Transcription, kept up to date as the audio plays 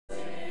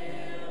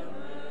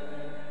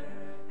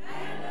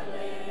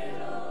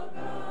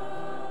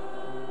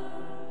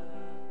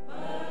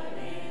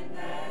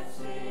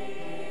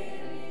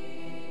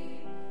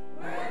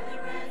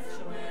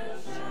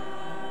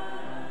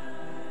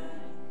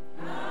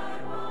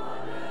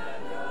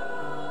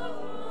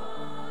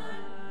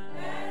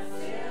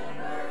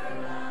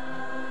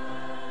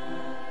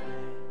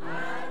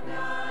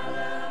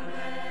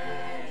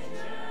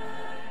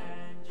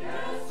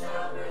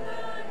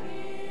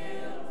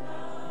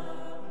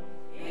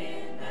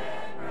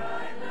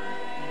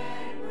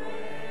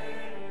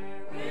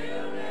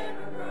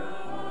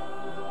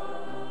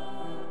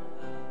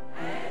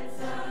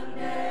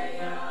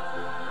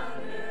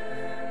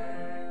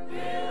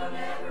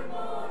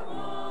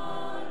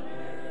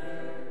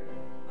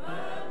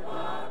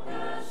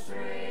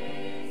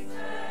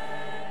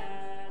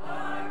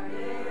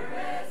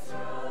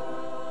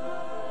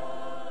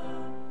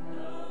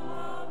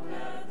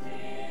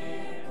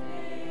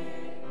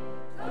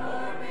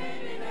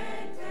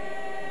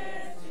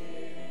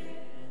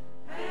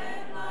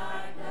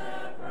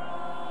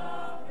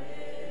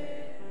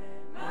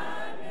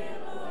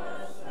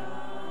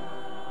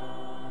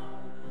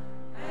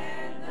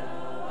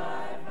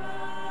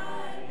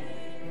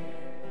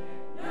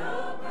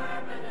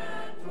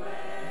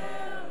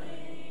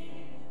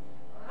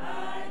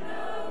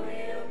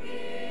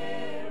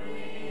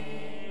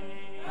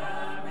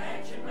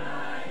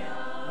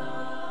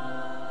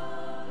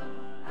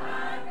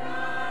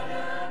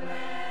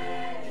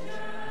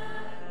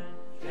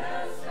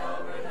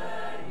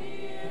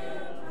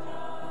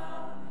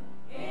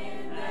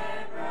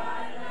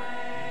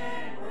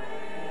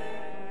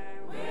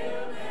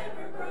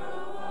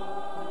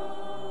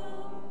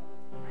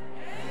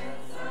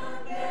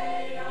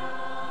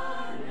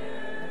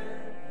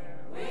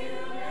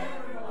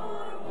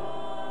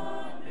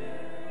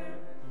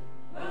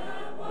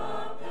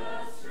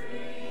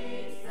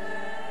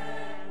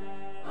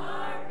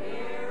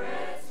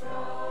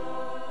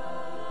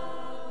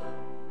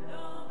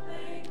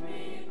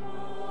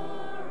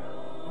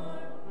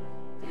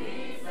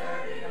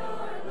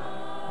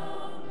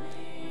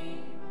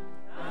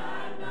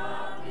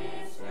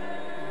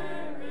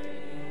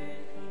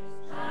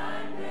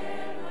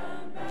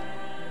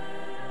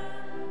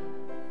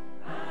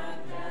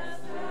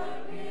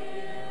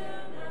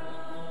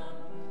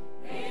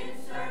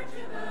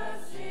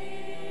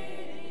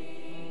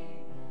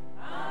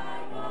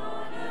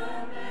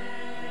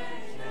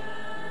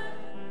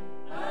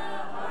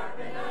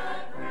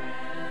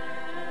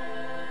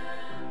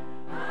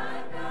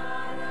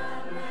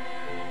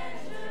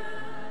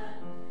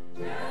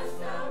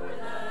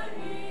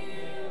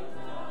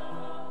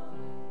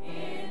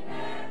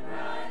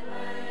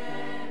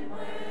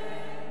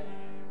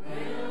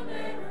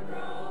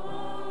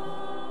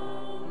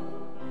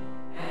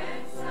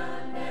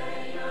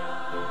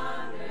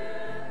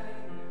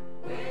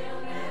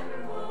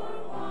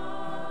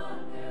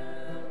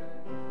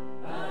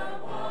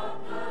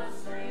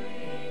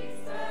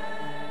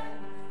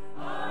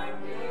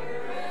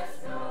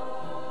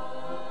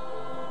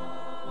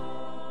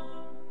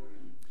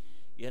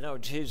know,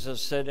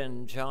 Jesus said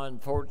in John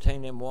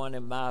 14:1,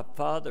 in my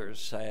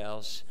Father's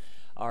house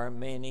are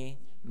many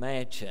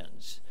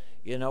mansions.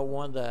 You know,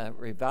 one of the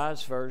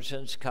Revised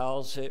Versions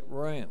calls it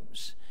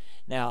rooms.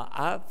 Now,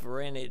 I've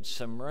rented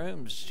some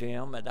rooms,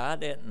 Jim, that I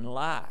didn't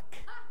like.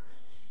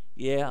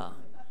 Yeah.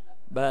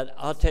 But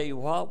I'll tell you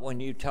what, when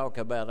you talk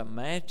about a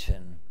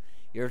mansion,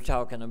 you're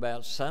talking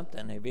about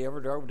something. Have you ever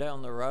drove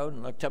down the road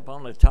and looked up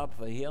on the top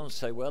of a hill and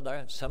say, well,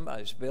 there,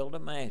 somebody's built a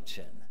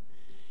mansion?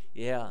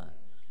 Yeah.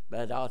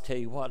 But I'll tell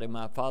you what, in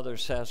my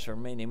Father's house are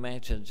many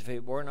mansions. If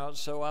it were not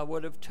so, I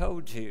would have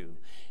told you.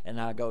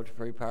 And I go to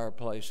prepare a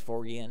place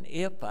for you. And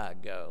if I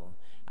go,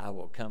 I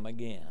will come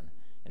again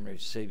and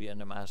receive you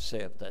unto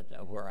myself,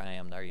 that where I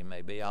am, there you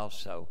may be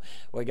also.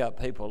 We got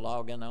people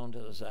logging on to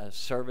the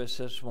service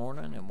this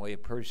morning, and we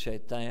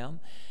appreciate them.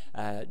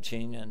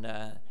 Gene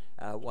and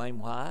Wayne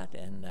White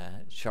and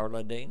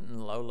Charlotte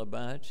Deaton, Lola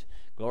Bunch,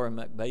 Gloria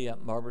McBee up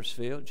in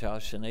Barbersfield,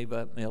 Josh and Eva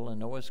up in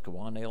Illinois,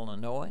 Kewanee,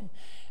 Illinois,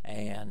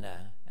 and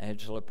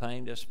Angela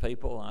Payne. Just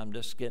people, I'm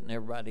just getting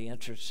everybody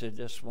interested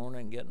this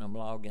morning, getting them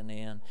logging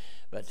in.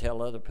 But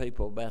tell other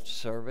people about the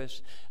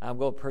service. I'm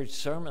going to preach a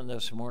sermon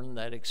this morning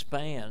that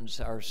expands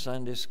our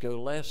Sunday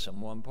school lesson,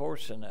 one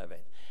portion of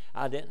it.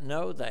 I didn't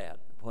know that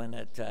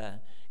when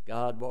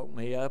God woke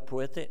me up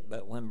with it,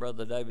 but when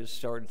Brother David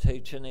started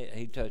teaching it,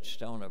 he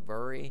touched on a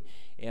very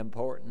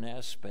important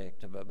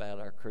aspect about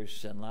our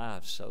Christian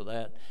life. So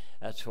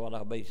that's what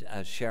I'll be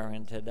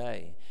sharing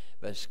today.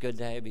 But it's good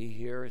to have you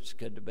here. It's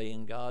good to be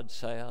in God's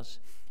house.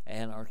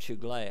 And aren't you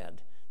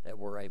glad that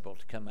we're able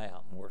to come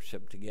out and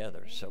worship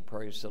together? So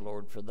praise the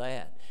Lord for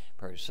that.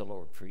 Praise the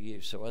Lord for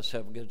you. So let's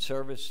have a good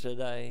service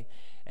today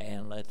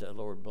and let the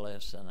Lord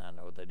bless, and I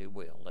know that He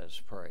will. Let's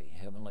pray.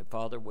 Heavenly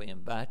Father, we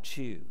invite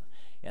you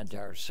into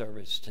our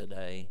service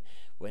today.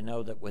 We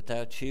know that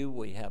without you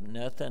we have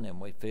nothing,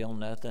 and we feel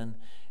nothing,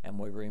 and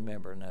we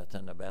remember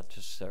nothing about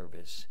the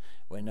service.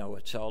 We know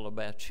it's all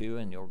about you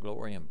and your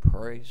glory and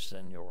praise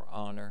and your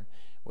honor.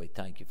 We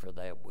thank you for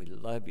that. We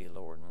love you,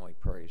 Lord, and we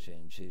praise you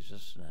in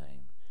Jesus'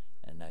 name,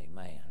 and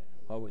amen.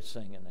 What are we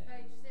singing now?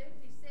 Page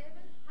 77,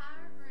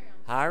 Higher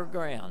Ground. Higher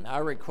Ground. I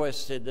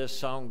requested this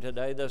song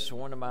today. This is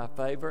one of my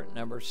favorite,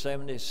 number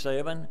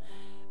 77.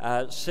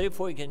 See if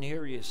we can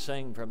hear you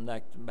sing from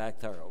that back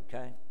there,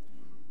 okay?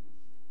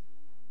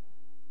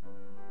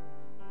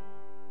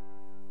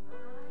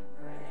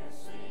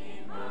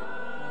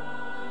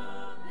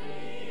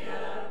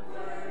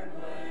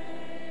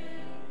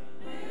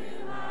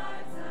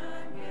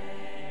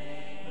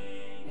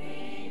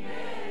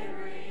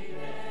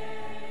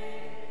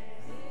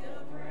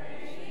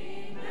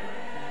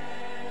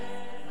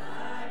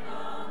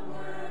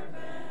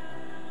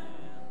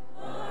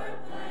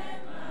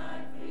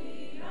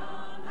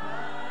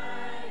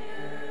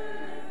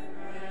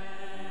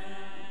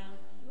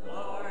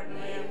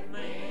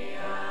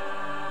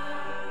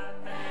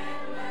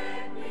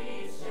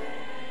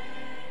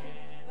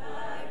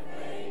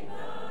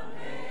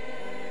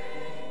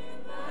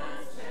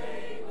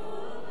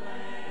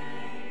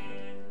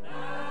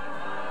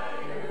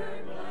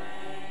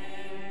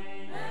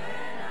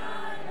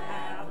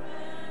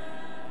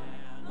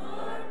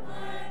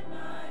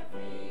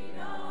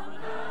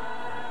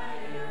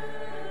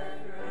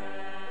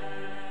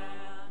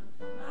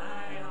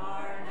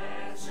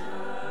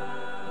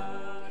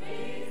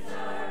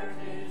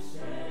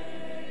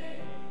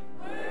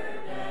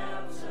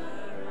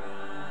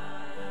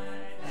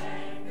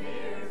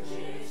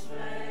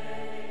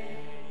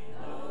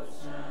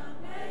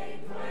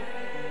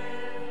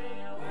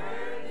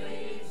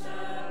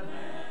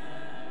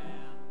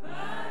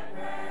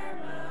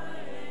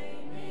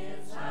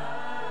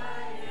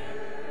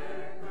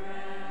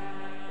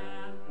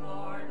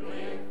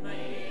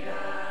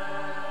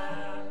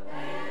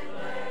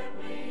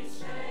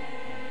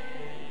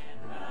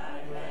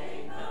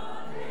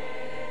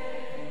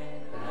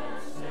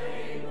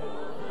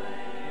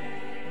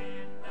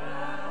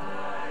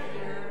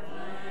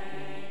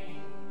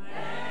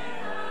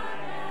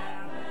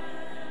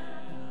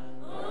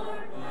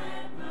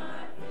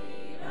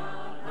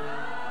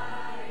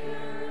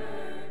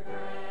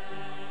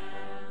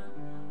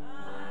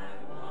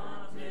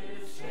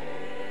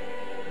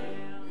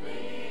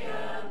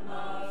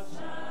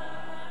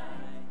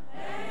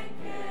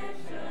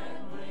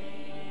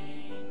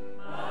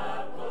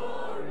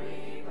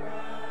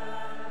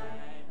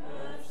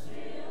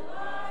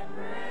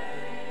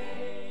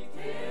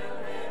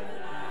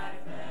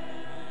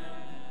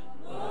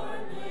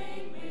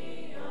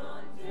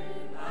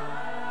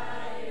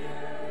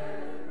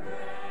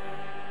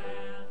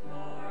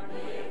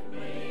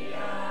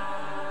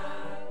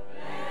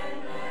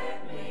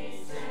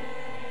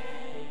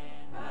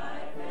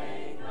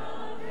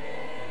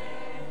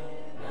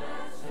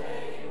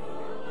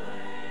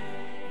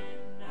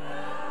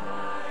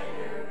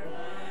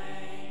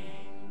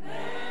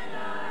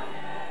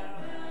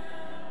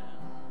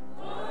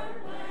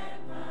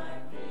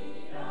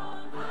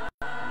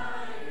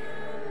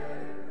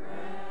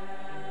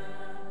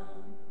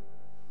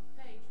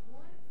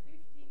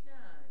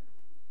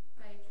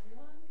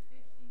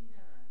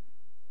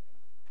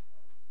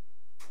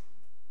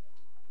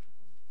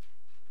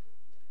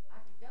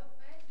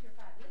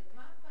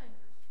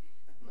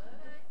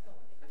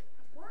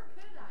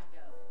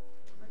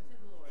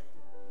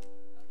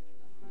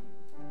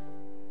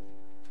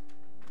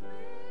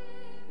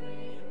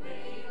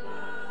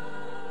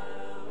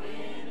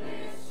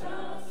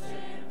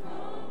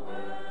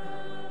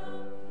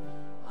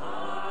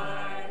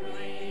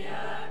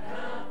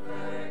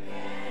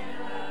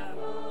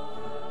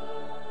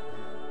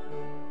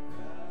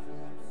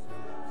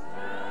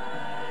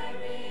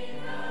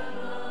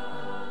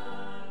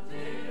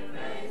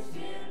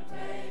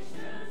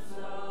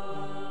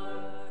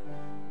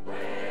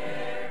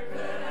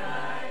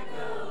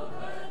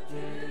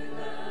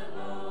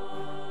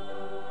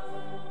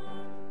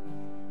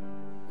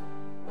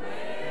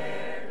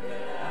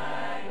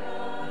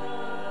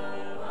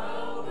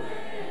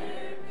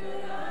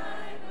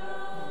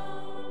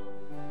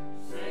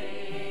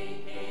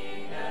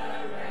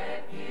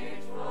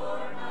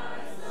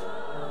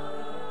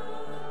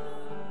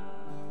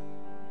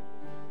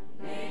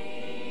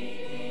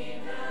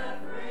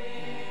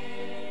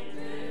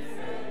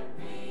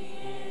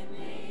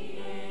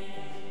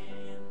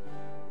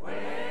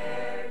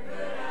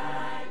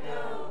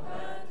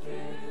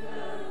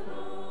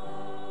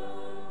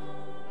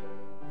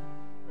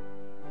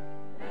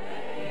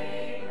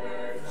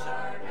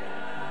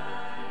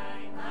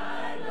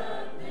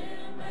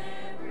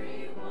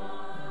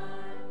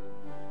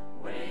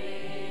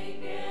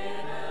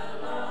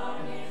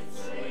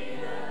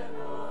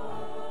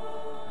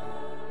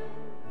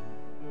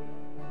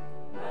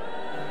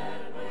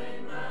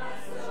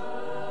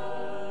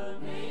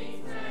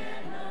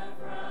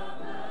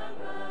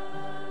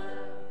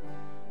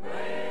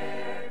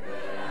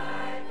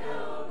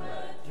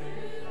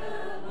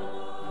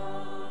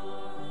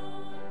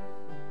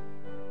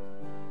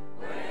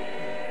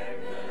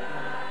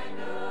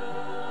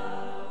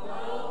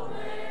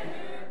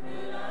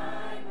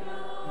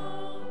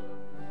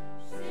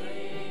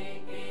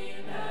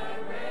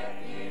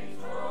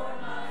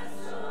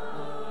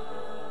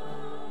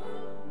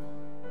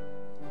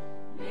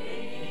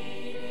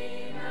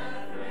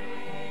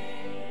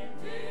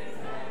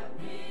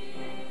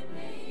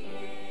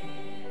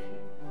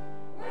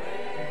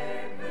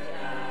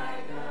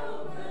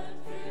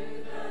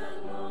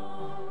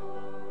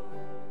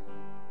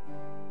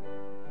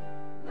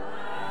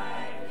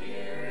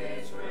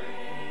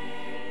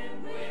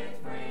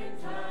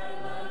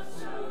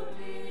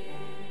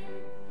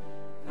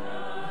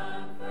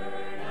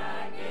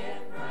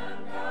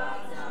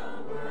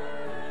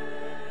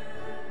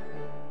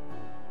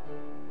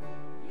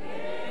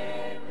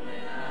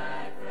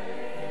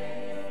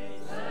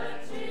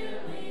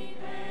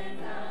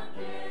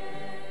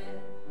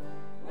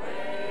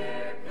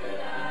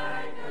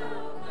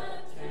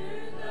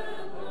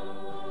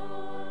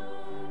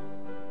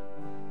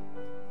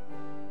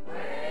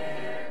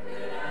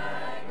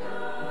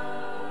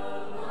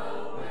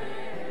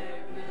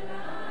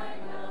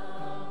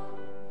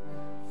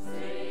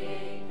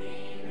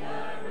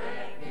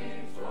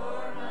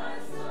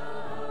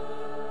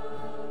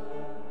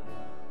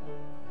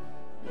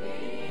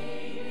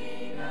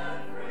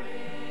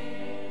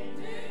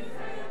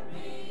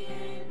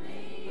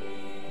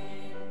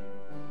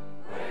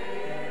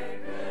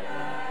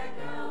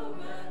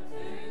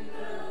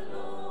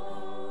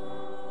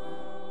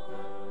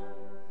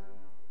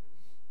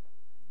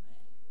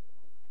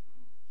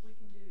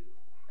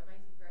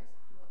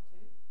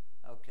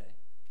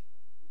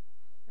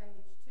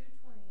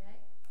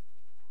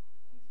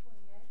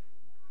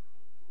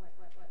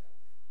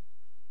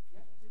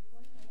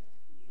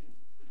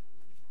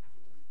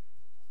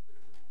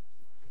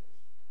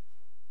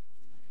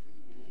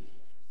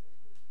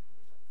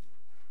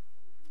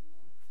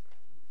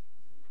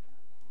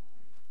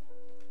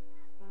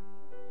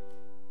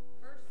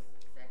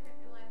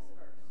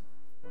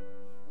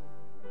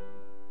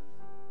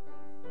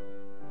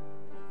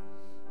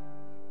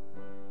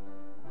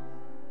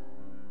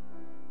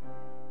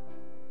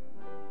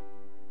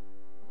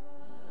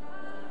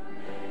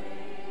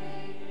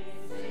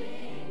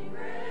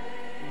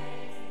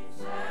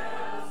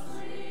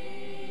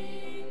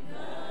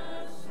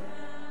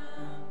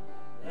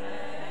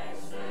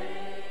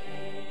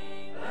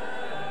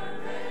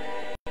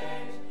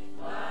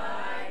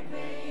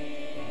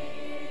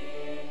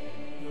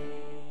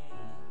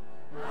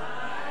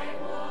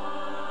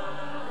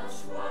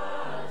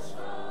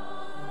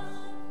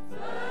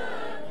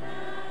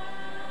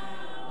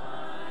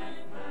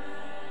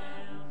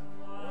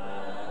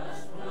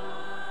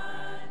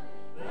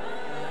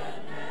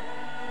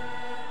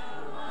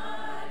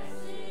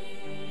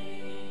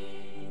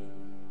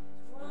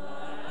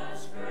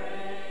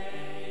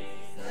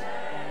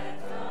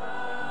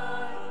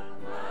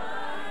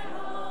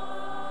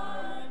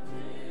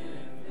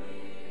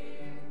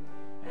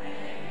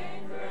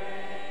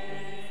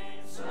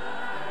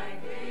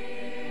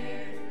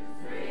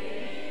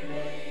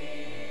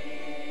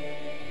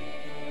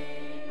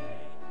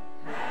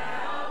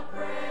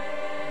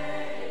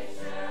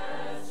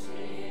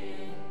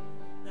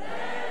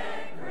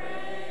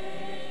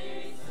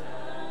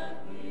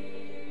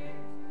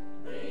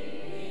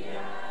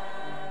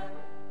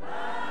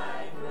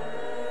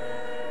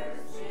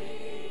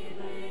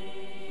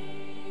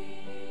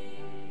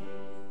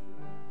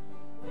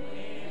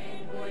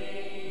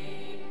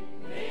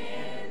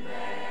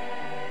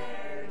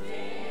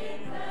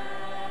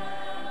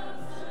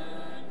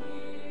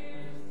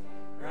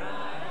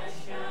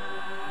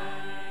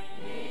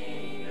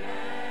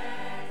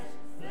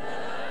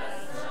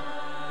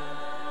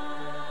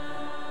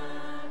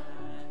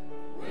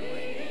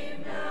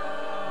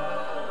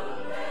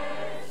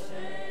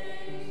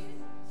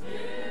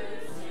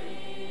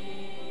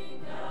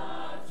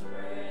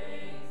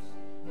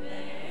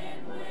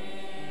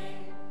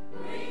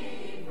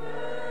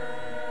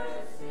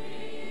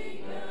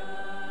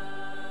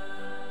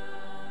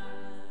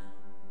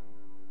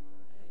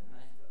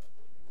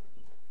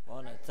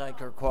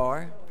 Maker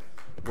Choir.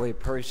 We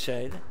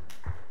appreciate it.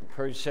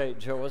 Appreciate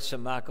Joyce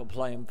and Michael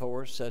playing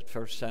for us. That's the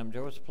first time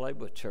Joyce played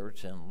with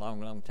church in a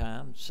long, long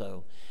time.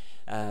 So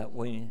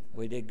we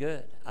did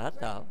good, I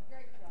thought.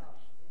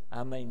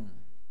 I mean,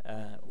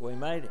 we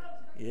made it.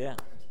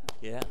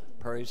 Yeah.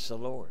 Praise the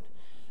Lord.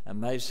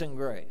 Amazing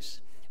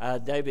grace.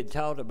 David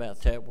taught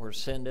about that, where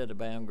sin did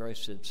abound,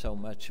 grace did so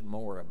much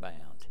more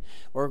abound.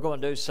 We're going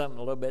to do something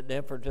a little bit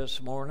different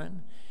this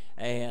morning,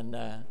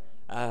 and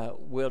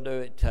we'll do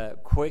it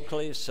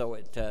quickly so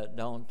it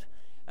don't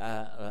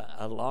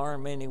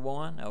alarm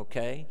anyone,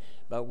 okay?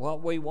 But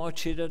what we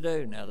want you to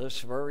do, now this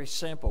is very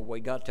simple.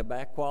 We got the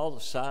back wall,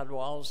 the side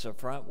walls, the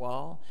front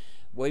wall.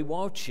 We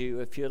want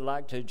you, if you'd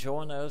like to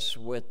join us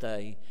with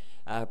a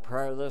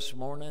prayer this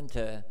morning,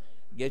 to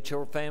get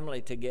your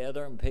family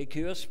together and pick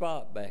you a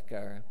spot back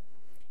there.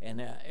 And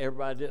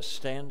everybody just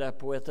stand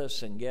up with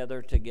us and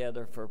gather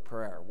together for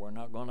prayer. We're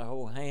not going to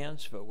hold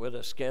hands, but we'll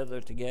just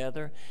gather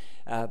together.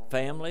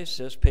 Families,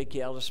 just pick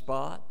you out a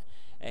spot.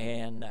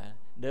 And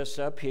this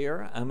up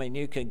here, I mean,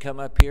 you can come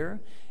up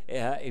here.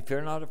 If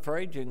you're not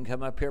afraid, you can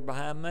come up here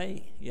behind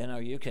me. You know,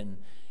 you can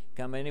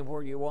come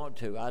anywhere you want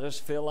to. I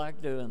just feel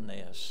like doing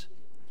this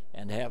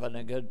and having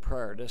a good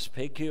prayer. Just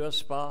pick you a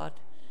spot.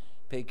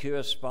 Pick you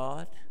a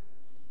spot.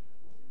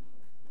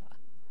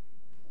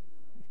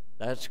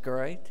 That's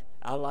great.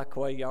 I like the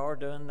way y'all are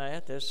doing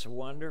that. That's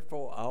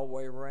wonderful all the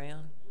way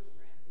around.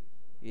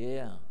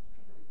 Yeah.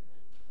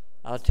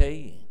 I'll tell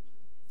you.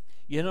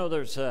 You know,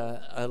 there's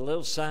a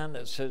little sign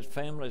that says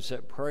families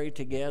that pray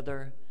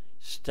together,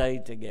 stay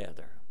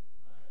together.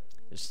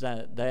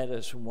 That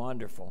is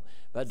wonderful.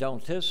 But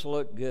don't this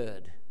look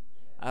good?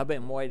 I've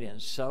been waiting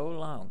so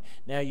long.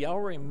 Now, y'all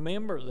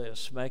remember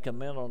this. Make a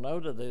mental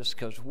note of this,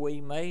 because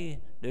we may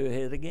do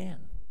it again.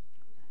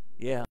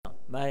 Yeah,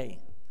 may.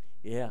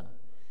 Yeah.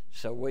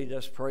 So we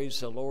just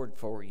praise the Lord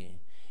for you.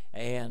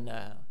 And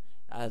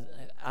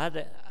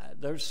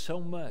there's so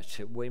much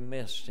that we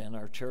missed in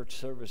our church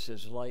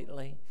services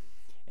lately.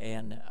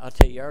 And I'll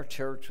tell you, our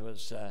church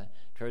was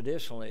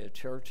traditionally a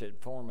church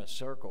that formed a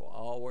circle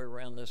all the way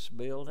around this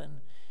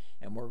building.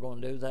 And we're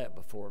going to do that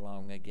before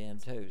long again,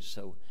 too.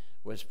 So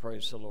let's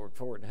praise the Lord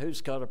for it.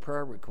 Who's got a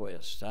prayer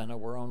request? I know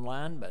we're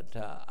online, but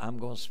I'm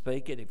going to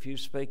speak it. If you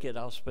speak it,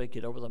 I'll speak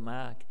it over the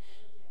mic.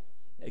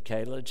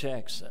 Kayla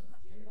Jackson.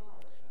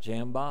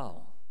 Jim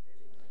Ball.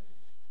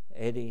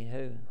 Eddie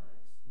who?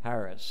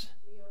 Harris.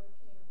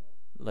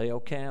 Leo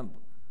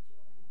Campbell.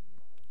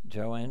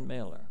 Joanne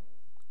Miller.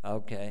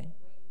 Okay.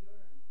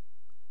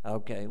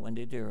 Okay,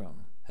 Wendy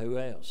Durham. Who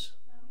else?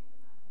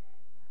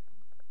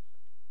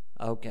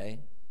 Okay.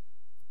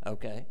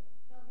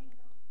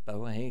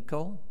 Bo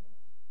Hinkle.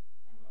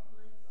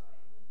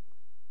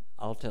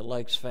 Alta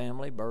Lakes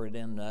family, buried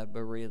in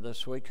Berea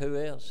this week. Who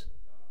else?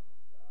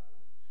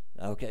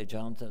 Okay,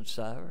 Jonathan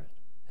Stivers.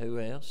 Who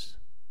else?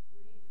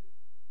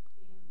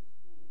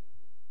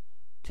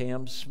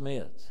 Tim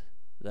Smith.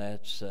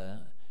 That's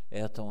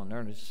Ethel and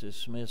Ernest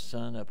Smith's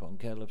son up on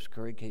Caleb's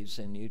Creek. He's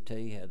in UT,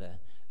 had a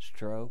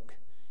stroke.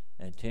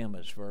 And Tim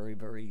is very,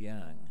 very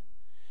young.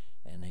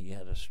 And he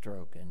had a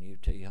stroke in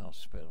UT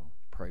Hospital.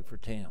 Pray for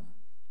Tim.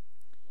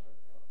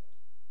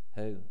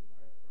 Who?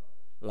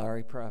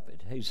 Larry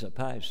Prophet. He's a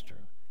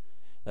pastor.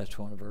 That's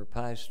one of our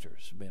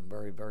pastors. Been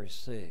very, very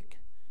sick.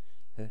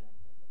 Who?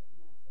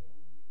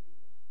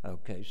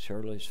 Okay,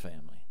 Shirley's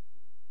family.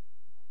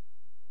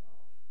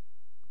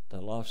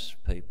 The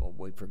lost people,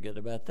 we forget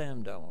about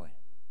them, don't we?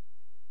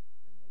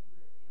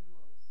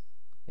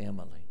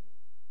 Emily.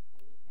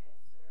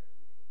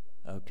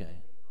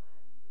 Okay.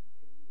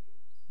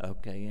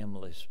 Okay,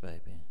 Emily's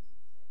baby.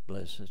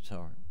 Bless its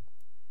heart.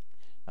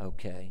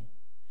 Okay.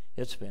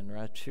 It's been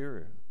right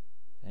here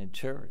in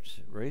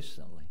church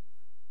recently.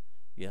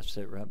 Yes,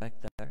 it right back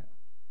there.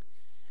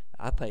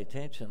 I pay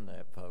attention to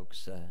that,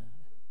 folks.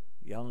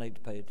 Y'all need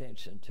to pay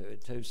attention to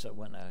it, too, so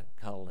when I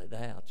call it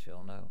out,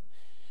 you'll know.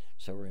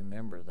 So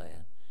remember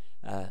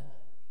that.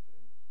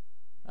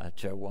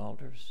 Joe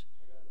Walters.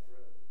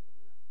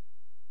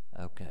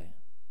 Okay.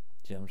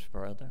 Jim's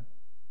brother.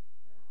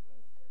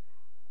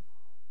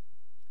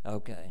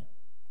 Okay.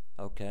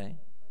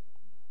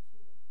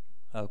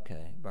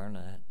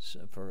 Burnett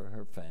for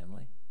her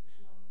family.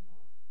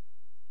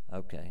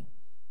 Okay.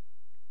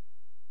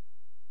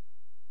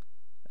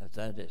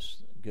 That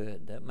is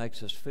good. That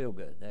makes us feel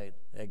good.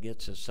 That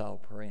gets us all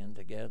praying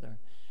together.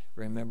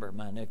 Remember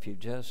my nephew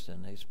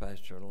Justin, he's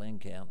pastor of Lynn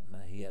Camp.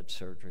 He had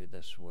surgery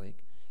this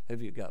week. Who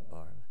have you got,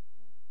 Barbara?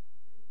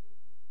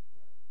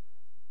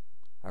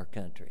 Our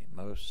country,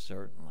 most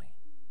certainly.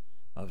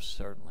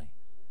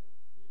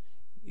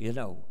 You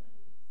know,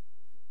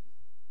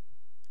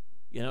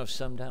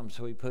 sometimes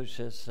we push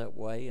this that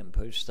way and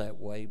push that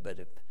way, but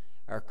if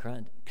our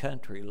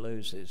country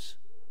loses,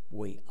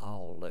 we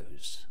all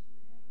lose.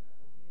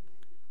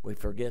 We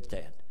forget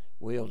that.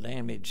 We'll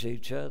damage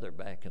each other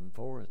back and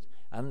forth.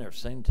 I've never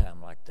seen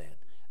time like that.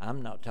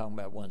 I'm not talking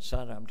about one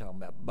side, I'm talking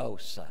about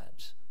both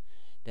sides.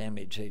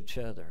 Damage each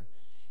other.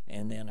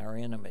 And then our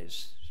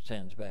enemies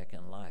stands back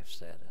and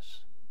laughs at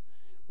us.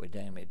 We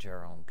damage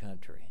our own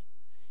country.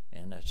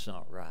 And that's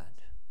not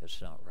right. It's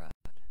not right.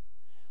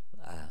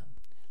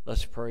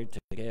 Let's pray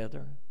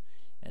together,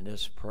 and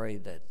let's pray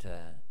that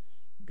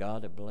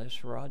God will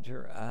bless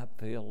Roger. I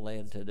feel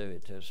led to do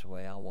it this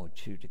way. I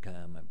want you to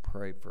come and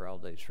pray for all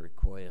these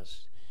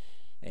requests.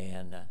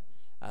 And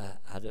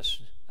I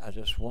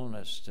just want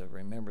us to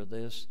remember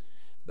this,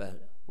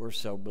 but we're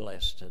so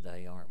blessed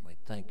today, aren't we?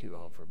 Thank you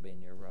all for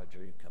being here.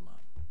 Roger, you come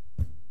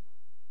on.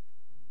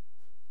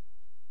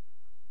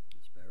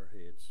 Let's bow our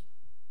heads.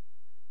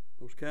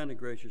 Most kind and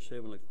gracious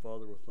Heavenly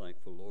Father, we're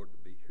thankful, Lord, to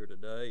be here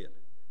today. And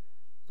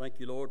thank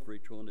you, Lord, for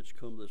each one that's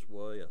come this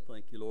way. I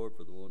thank you, Lord,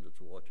 for the ones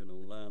that's watching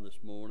online this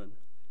morning.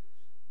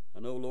 I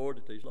know, Lord,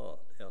 that there's a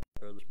lot out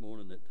there this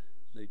morning that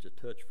needs a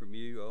touch from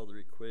you. All the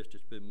requests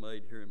that's been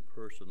made here in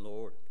person,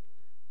 Lord.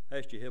 I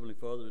ask you, Heavenly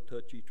Father, to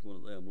touch each one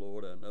of them,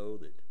 Lord. I know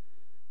that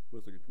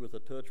with a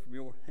touch from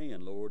your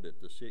hand, Lord,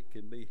 that the sick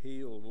can be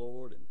healed,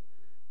 Lord. And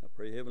I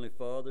pray, Heavenly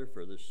Father,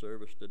 for this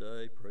service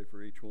today. Pray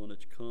for each one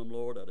that's come,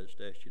 Lord. I just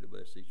ask you to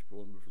bless each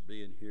one for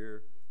being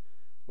here.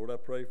 Lord, I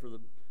pray for the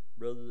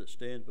brother that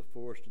stands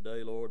before us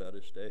today, Lord. I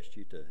just ask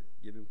you to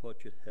give him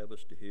what you'd have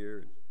us to hear.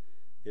 And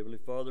Heavenly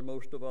Father,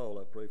 most of all,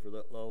 I pray for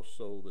that lost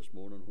soul this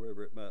morning,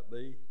 wherever it might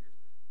be.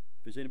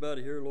 If there's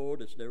anybody here, Lord,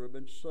 that's never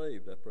been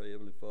saved, I pray,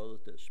 Heavenly Father,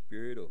 that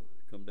Spirit will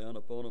come down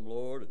upon them,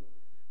 Lord, and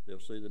they'll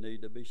see the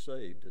need to be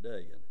saved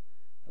today. And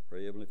I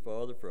pray, Heavenly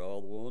Father, for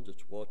all the ones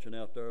that's watching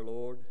out there,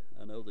 Lord.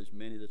 I know there's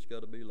many that's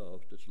got to be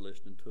lost that's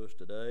listening to us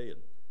today,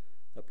 and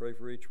I pray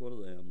for each one of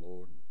them,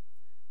 Lord.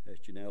 I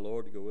ask you now,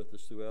 Lord, to go with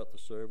us throughout the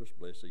service.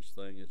 Bless each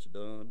thing that's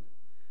done.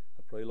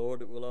 I pray, Lord,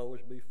 that we'll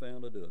always be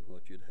found to doing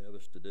what you'd have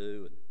us to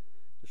do and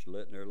just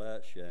letting our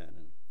light shine.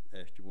 And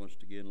ask you once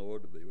again,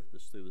 Lord, to be with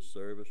us through the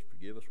service.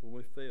 Forgive us when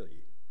we fail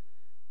you.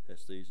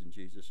 Ask these in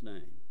Jesus'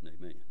 name.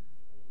 Amen.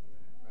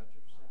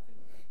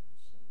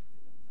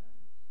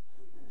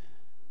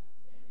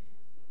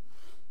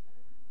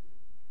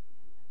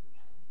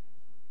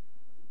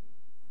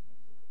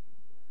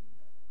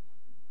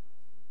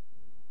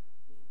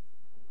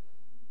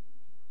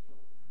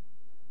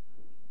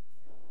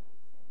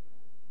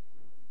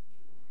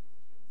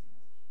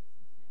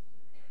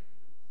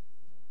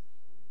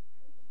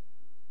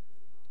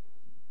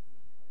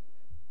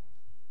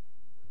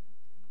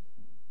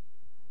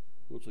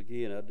 Once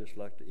again, I'd just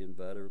like to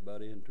invite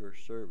everybody into our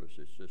service.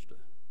 It's just a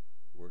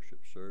worship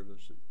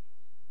service. And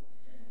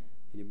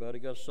anybody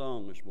got a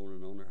song this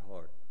morning on their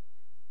heart?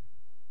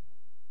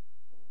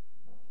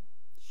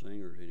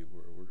 Singers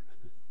anywhere.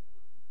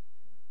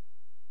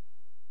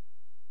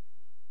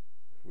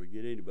 If we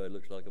get anybody,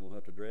 looks like I'm going to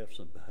have to draft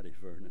somebody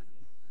for now.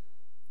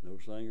 No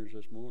singers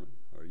this morning.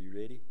 Are you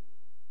ready?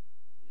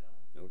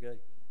 Yeah. Okay.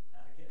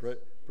 Pray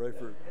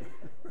for...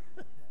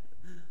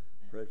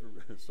 Pray for.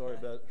 Sorry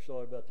about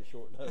the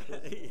short notice.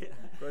 Yeah.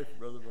 Pray for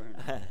Brother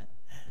Vernon.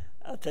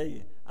 I'll tell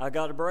you, I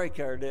got a break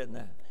there,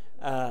 didn't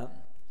I?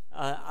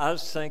 I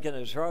was thinking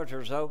as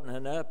Roger's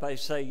opening up, they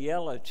say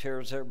yellow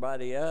cheers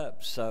everybody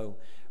up. So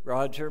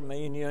Roger,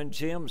 me and you and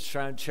Jim's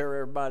trying to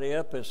cheer everybody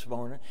up this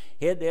morning.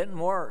 It didn't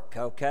work,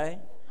 okay?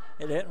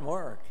 It didn't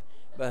work.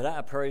 But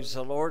I praise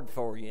the Lord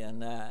for you,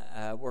 and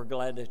we're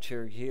glad that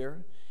you're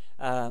here.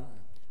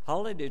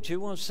 Holly, did you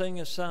want to sing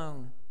a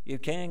song? You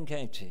can,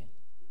 can't you?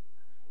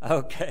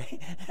 Okay,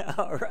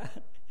 all right.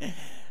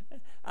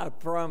 I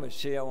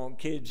promise you I won't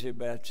kid you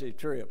about your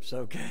trips,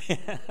 okay?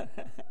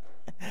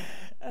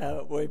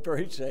 We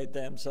appreciate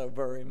them so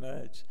very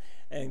much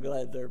and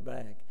glad they're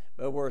back.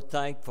 But we're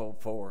thankful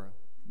for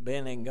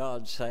being in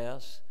God's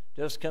house.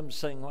 Just come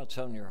sing what's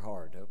on your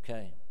heart,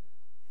 okay?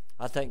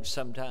 I think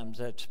sometimes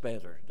that's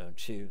better,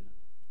 don't you?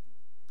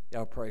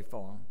 Y'all pray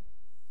for them.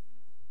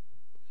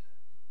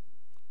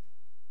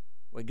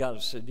 We got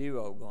us a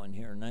duo going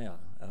here now,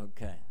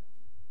 okay.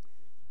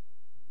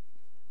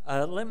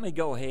 Let me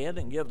go ahead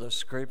and give the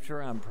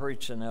scripture I'm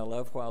preaching out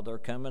of while they're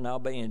coming. I'll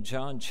be in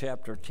John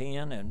chapter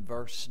 10 and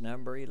verse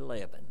number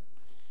 11.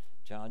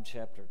 John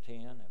chapter 10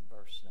 and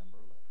verse number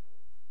 11.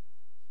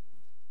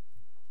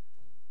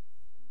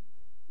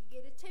 You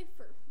get a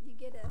twofer. You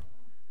get a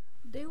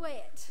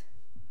duet.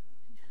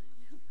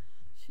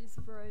 She's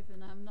brave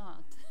and I'm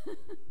not. But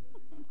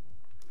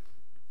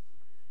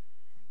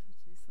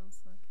she sounds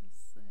like a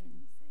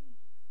sing.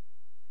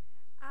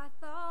 I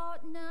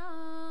thought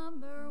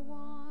number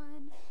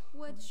one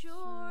would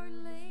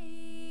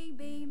surely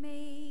be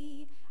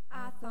me.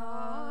 I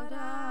thought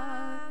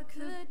I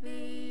could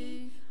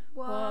be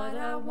what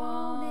I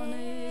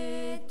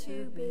wanted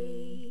to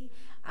be.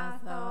 I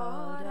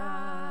thought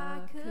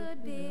I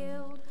could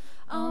build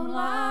on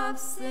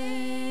life's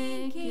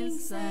sinking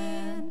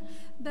sand,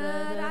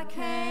 but I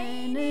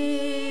can't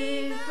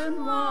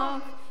even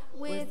walk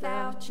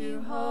without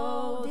you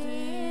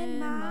holding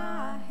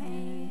my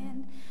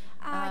hand.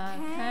 I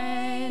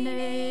can't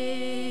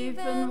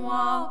even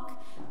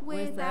walk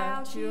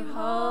without you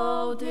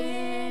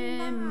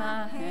holding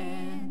my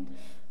hand.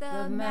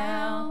 The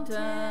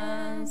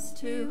mountain's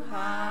too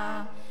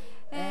high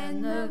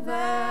and the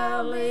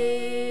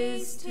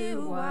valley's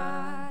too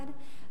wide.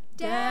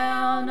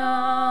 Down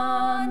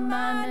on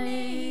my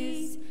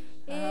knees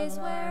is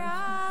where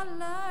I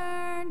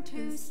learned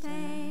to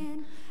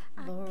stand.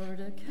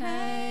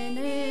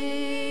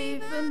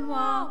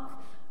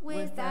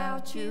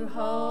 without you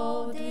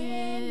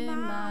holding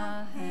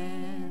my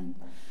hand.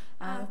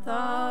 I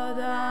thought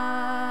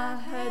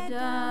I had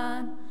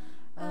done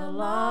a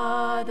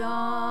lot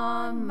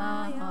on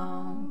my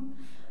own.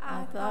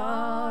 I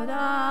thought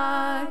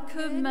I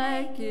could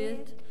make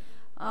it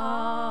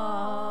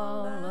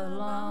all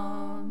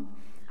alone.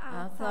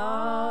 I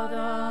thought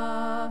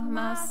of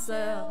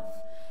myself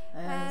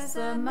as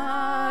a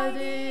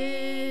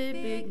mighty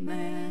big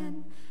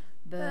man,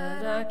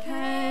 but I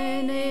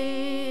can't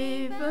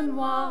even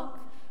walk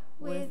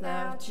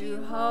without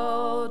you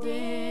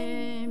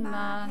holding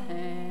my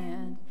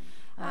hand.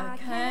 I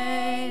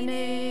can't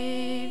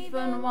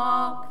even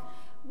walk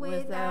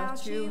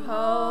without you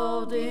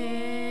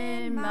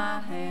holding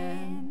my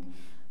hand.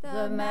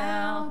 The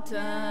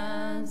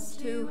mountain's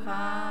too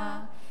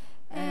high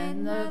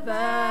and the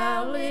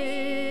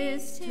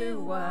valley's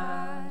too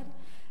wide.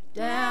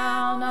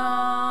 Down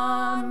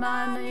on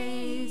my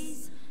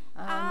knees,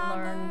 I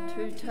learned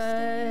to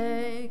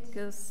take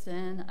a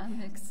stand. I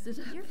mixed it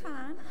up. You're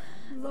fine.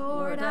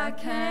 Lord, I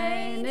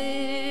can't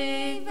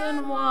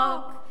even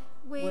walk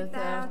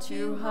without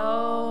you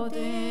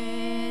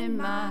holding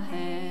my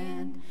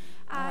hand.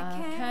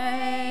 I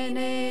can't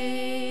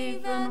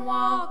even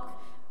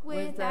walk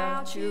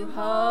without you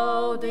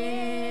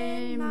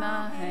holding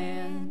my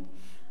hand.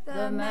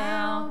 The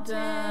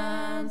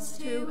mountain's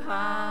too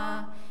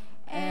high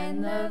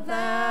and the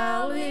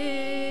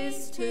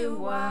valley's too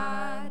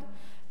wide.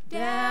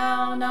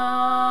 Down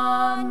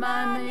on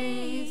my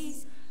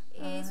knees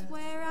is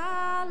where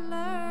I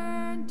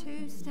learned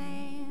to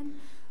stand.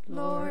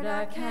 Lord,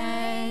 I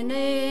can't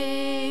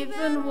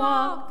even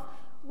walk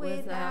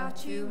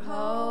without you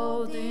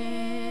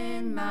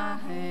holding my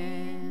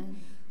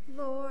hand.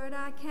 Lord,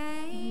 I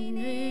can't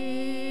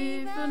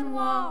Even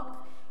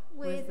walk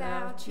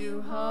without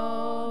you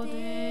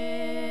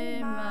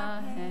holding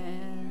my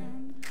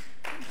hand.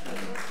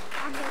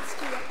 I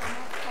messed you up on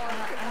that part.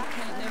 I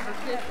can't never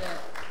get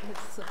that.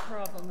 It's the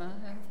problem I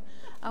have.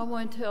 I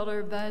want to tell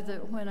everybody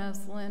that when I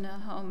was laying at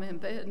home in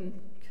bed and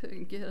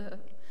couldn't get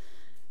up,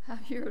 I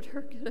heard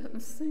her get up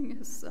and sing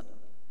a song.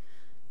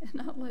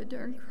 And I lay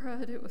there and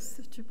cried. It was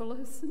such a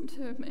blessing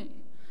to me.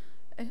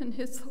 And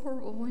it's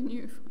horrible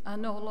when I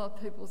know a lot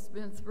of people's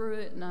been through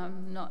it, and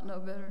I'm not no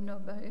better than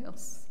nobody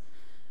else.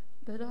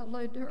 But I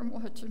lay there and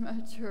watched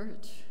my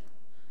church,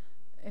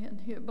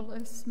 and it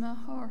blessed my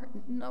heart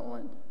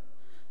knowing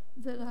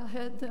that I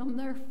had them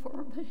there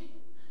for me.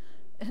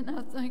 And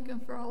I thank them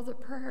for all the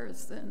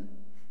prayers, and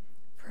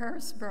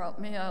prayers brought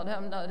me out.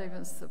 I'm not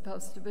even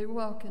supposed to be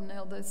walking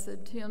now. They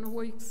said 10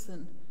 weeks,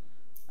 and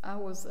I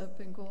was up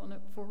and going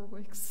at 4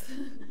 weeks.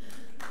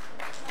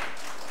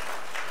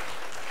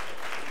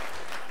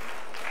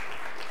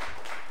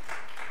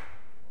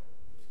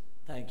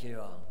 Thank you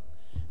all.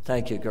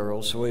 Thank you,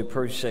 girls. We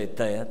appreciate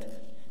that.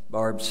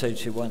 Barb said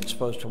she wasn't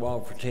supposed to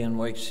walk for 10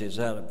 weeks. She's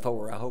out at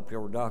 4. I hope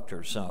your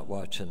doctor's not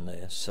watching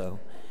this. So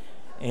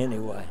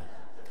anyway,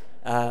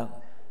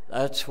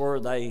 that's where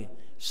they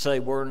say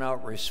we're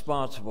not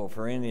responsible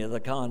for any of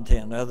the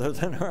content other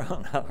than our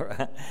own, all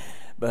right?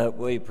 But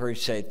we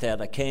appreciate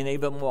that. I can't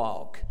even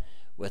walk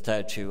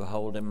without you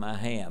holding my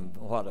hand.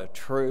 What a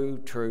true,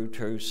 true,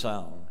 true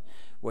song.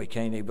 We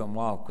can't even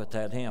walk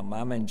without him.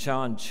 I'm in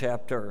John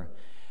chapter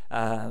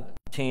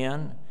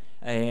 10,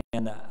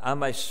 and I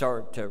may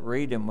start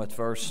reading with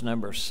verse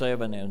number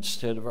 7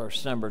 instead of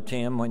verse number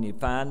 10. When you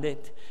find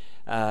it,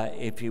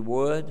 if you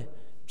would,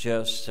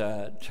 just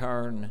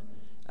turn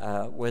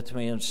with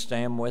me and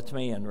stand with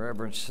me in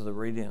reverence to the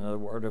reading of the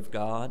Word of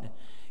God.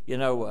 You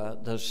know,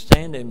 the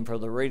standing for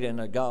the reading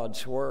of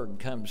God's Word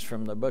comes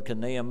from the book of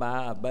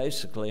Nehemiah,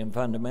 basically and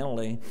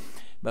fundamentally,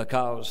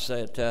 because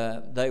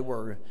that they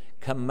were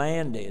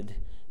commanded,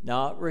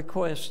 not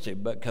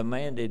requested, but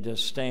commanded to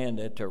stand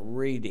at the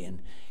reading.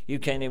 You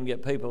can't even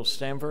get people to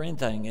stand for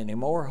anything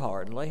anymore,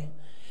 hardly.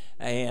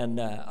 And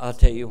I'll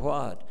tell you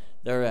what,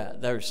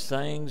 there's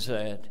things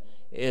that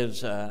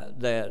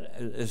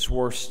is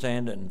worth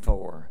standing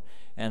for,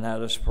 and I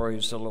just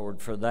praise the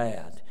Lord for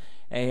that.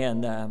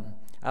 And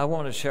I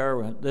want to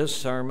share this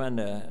sermon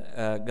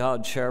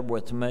God shared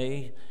with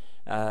me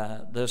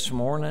this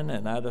morning,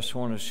 and I just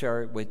want to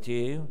share it with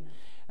you,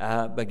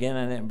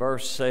 beginning in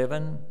verse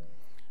 7.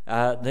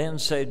 Then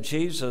said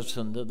Jesus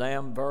unto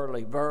them,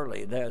 Verily,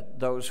 verily,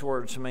 those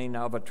words mean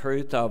of a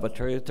truth,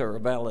 or a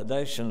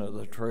validation of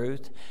the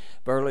truth.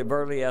 Verily,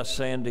 verily, I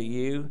say unto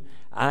you,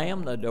 I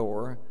am the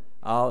door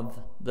of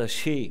the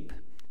sheep.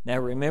 Now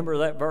remember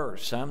that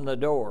verse. I'm the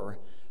door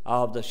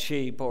of the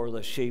sheep, or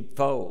the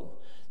sheepfold.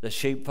 The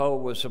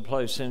sheepfold was a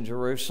place in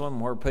Jerusalem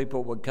where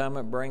people would come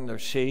and bring their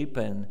sheep,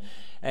 and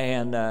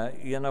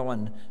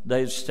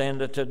they'd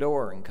stand at the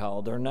door and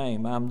call their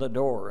name. I'm the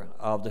door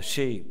of the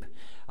sheep.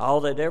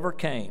 All that ever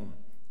came.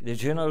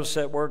 Did you notice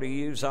that word he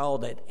used? All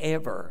that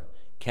ever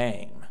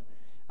came.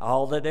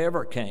 All that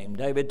ever came.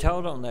 David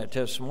told them that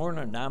this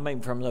morning. I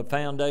mean, from the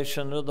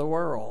foundation of the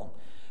world.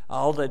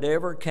 All that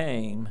ever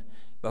came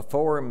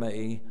before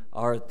me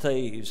are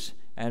thieves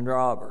and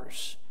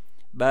robbers.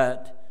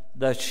 But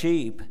the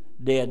sheep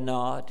did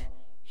not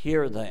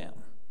hear them.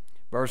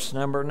 Verse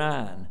number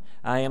 9.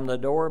 I am the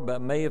door,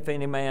 but me, if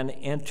any man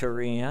enter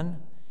in,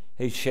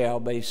 he shall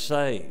be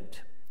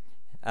saved,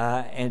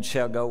 and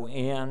shall go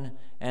in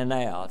and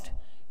out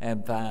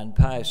and find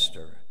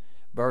pasture.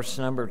 Verse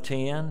number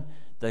 10,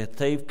 the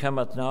thief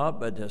cometh not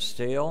but to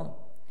steal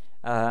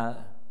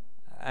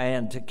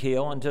and to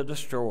kill and to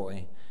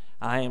destroy.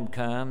 I am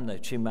come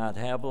that you might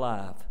have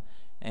life,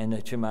 and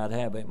that you might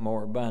have it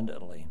more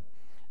abundantly.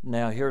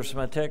 Now here's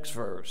my text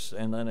verse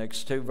in the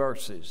next two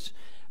verses.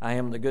 I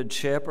am the good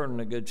shepherd, and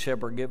the good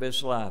shepherd give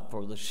his life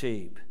for the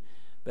sheep.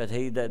 But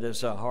he that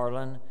is a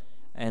harlot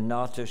and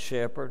not the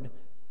shepherd,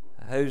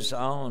 whose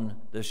own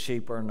the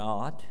sheep are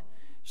not,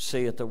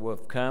 seeth the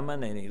wolf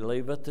coming, and he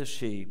leaveth the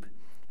sheep,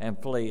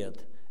 and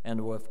fleeth, and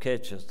the wolf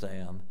catcheth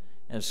them,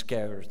 and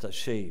scattereth the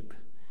sheep.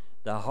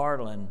 The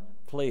harlot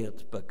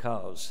fleeth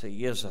because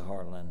he is a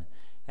harlot,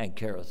 and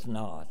careth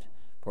not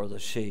for the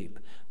sheep.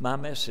 My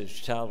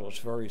message title is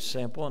very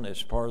simple, and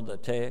it's part of the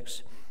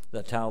text.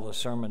 The title of the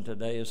sermon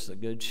today is The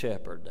Good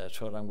Shepherd. That's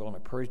what I'm going to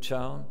preach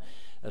on.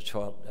 That's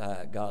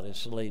what God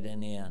is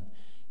leading in,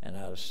 and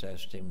I just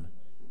asked him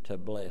to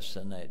bless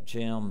in that.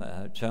 Jim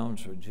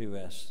Jones, would you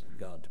ask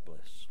God to bless?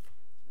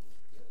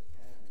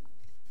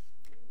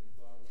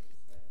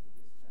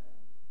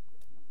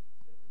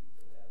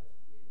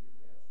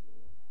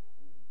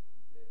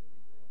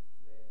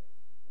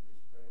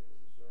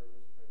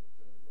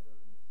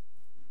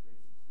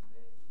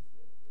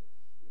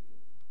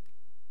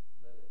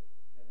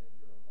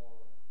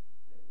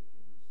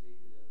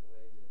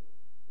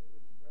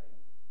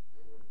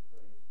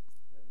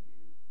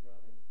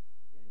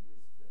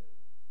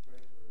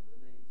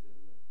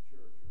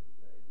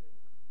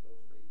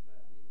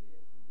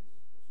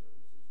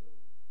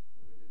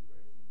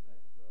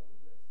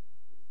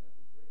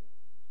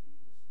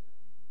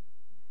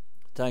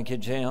 Thank you,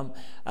 Jim.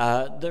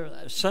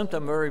 There's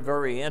something very,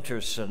 very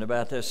interesting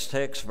about this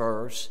text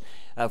verse.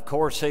 Of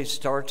course, he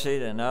starts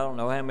it, and I don't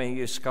know how many of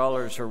you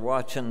scholars are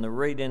watching the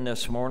reading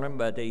this morning,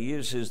 but he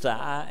uses the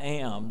I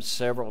am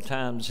several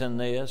times in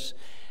this.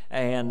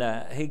 And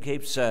he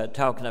keeps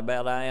talking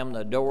about, I am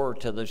the door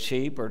to the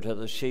sheep, or to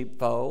the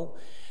sheepfold.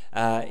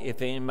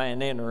 If any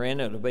man enter in,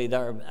 it'll be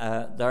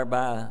there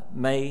by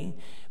me.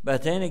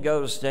 But then he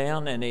goes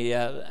down and he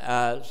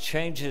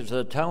changes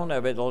the tone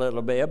of it a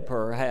little bit,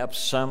 perhaps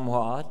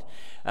somewhat,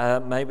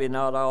 maybe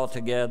not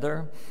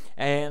altogether.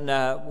 And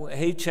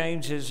he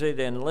changes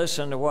it, and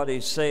listen to what he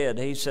said.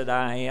 He said,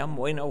 I am.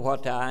 We know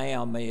what the I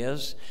am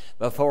is.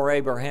 Before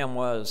Abraham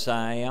was,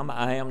 I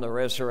am the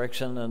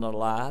resurrection and the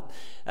life.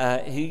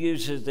 He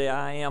uses the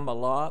I am a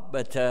lot,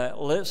 but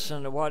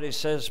listen to what he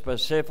says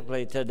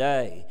specifically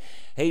today.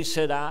 He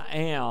said, I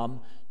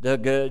am the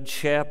good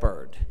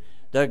shepherd.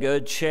 The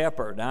good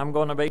shepherd. I'm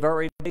going to be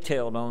very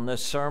detailed on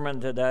this sermon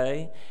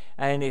today.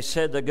 And he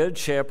said, the good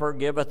shepherd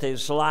giveth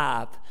his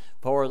life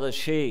for the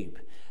sheep.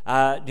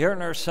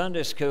 During our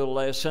Sunday school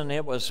lesson,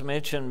 it was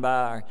mentioned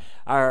by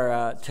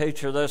our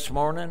teacher this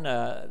morning.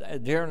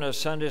 During the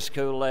Sunday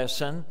school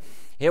lesson,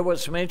 it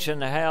was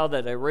mentioned how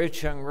that a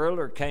rich young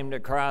ruler came to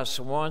Christ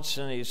once,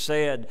 and he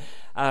said,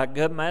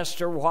 good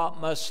master, what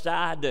must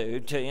I do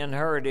to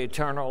inherit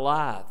eternal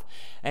life?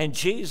 And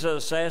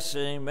Jesus asked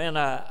him in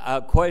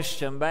a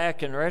question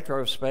back in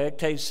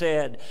retrospect. He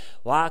said,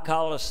 why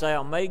callest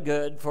thou me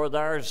good? For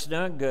there is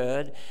none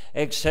good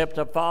except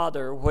the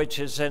Father which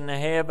is in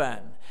heaven.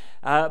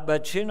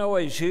 But you know,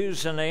 he's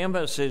using the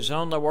emphasis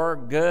on the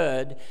word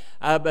good.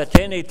 But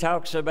then he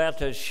talks about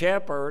the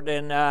shepherd,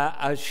 and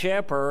a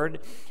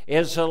shepherd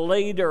is a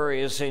leader,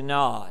 is he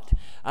not?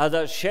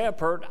 The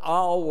shepherd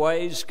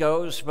always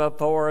goes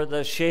before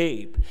the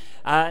sheep.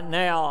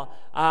 Now,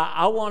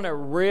 I want to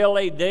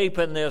really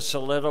deepen this a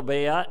little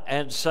bit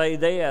and say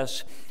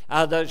this.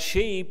 The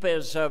sheep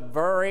is a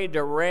very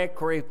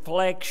direct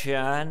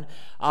reflection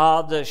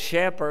of the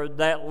shepherd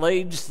that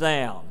leads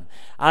them.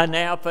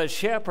 Now, if a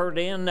shepherd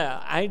in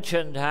the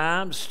ancient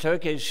times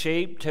took his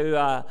sheep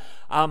to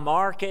a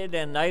market,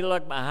 and they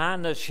look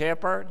behind the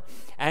shepherd,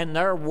 and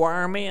they're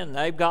wormy, and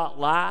they've got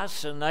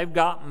lice, and they've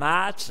got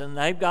mites, and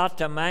they've got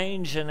the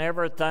mange and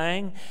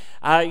everything,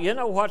 you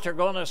know what they're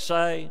going to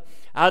say?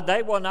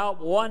 They will not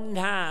one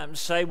time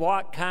say,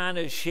 what kind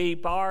of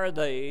sheep are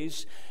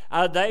these?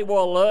 They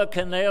will look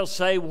and they'll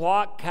say,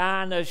 what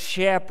kind of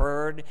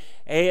shepherd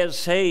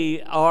is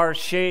he or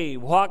she?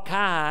 What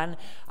kind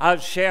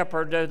of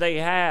shepherd do they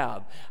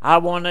have? I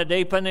want to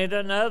deepen it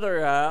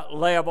another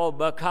level,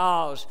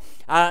 because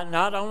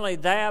not only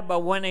that,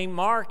 but when he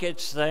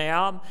markets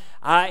them,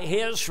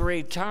 his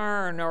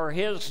return or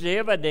his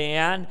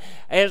dividend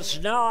is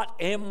not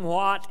in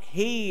what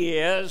he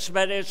is,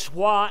 but it's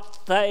what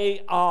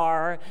they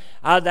are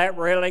that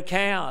really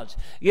counts.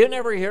 You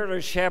never hear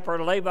the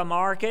shepherd leave a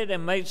market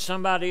and meet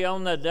somebody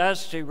on the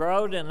dusty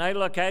road, and they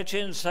look at you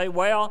and say,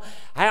 well,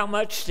 how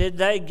much did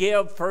they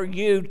give for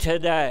you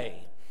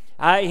today?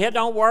 It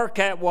don't work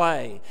that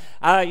way.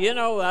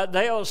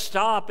 They'll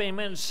stop him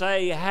and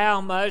say, how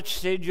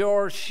much did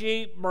your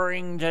sheep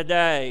bring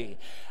today?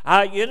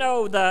 You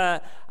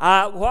know,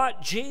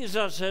 what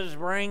Jesus is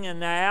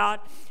bringing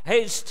out,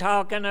 he's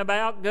talking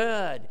about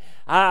good.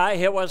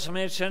 It was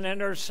mentioned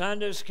in our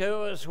Sunday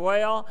school as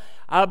well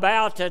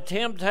about the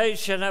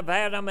temptation of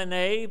Adam and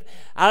Eve.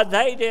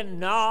 They did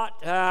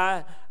not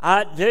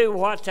do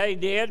what they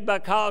did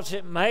because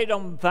it made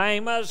them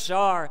famous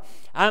or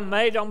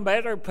made them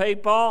better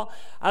people.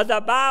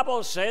 The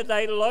Bible said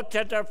they looked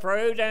at the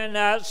fruit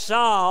and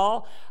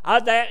saw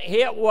that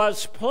it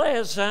was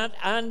pleasant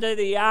unto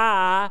the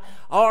eye,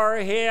 or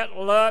it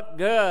looked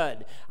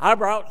good. I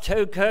brought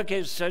 2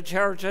 cookies to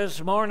church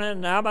this morning,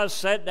 and I must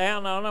sit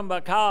down on them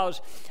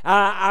because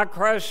I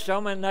crushed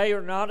them, and they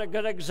are not a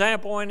good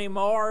example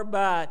anymore,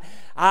 but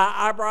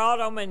I brought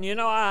them, and you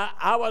know,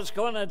 I was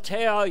going to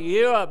tell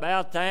you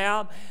about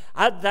them.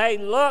 They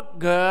look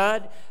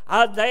good.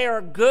 They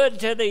are good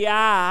to the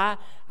eye.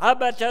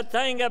 But the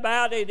thing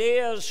about it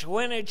is,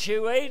 when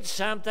you eat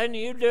something,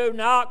 you do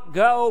not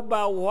go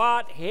by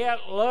what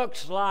it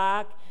looks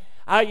like.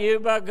 You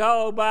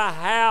go by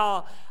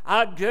how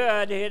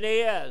good it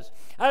is.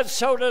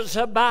 So does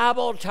the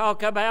Bible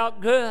talk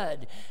about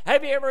good?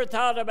 Have you ever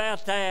thought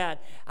about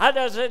that?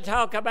 Does it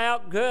talk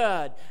about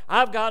good?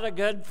 I've got a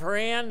good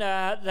friend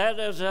that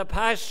is a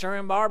pastor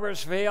in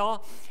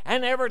Barbersville,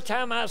 and every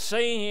time I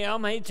see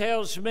him, he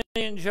tells me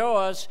and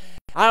Joyce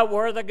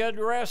where the good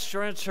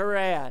restaurants are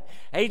at.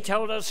 He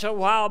told us a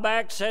while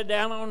back, said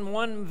down on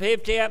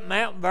 150 at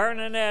Mount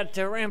Vernon at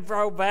the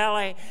Renfro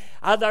Valley,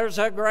 there's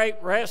a great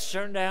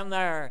restaurant down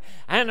there.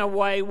 And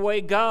away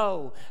we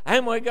go.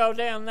 And we go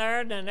down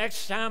there, and the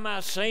next time I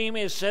see him,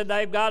 he said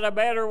they've got a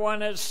better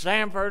one at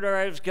Stanford or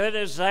as good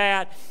as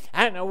that.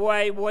 And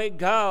away we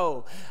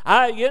go.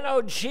 You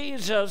know,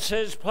 Jesus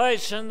is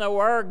placing the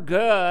word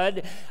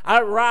good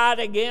right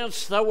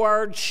against the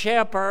word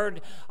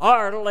shepherd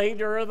or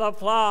leader of the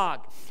flock.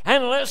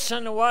 And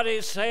listen to what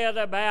he said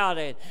about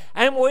it.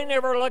 And we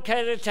never look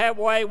at it that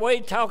way.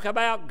 We talk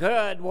about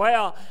good.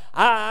 Well,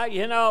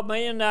 you know,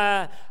 me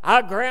and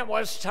Grant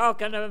was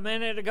talking a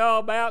minute ago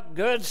about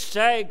good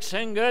steaks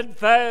and good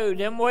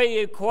food, and we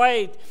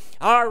equate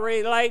or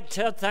relate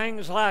to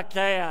things like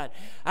that.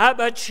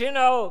 But you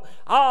know,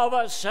 all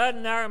of a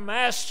sudden our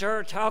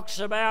master talks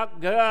about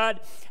good,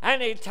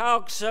 and he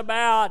talks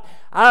about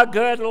a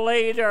good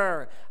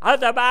leader.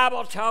 The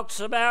Bible talks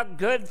about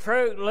good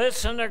fruit.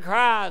 Listen to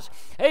Christ.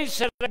 He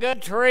said a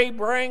good tree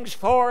brings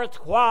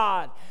forth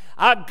what?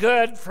 A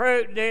good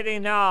fruit, did he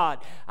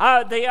not?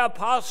 The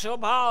Apostle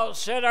Paul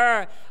said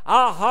our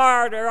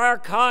heart or our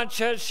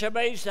conscience should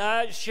be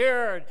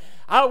assured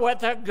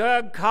with a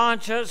good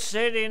conscience,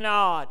 did he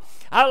not?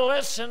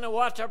 Listen to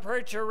what the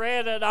preacher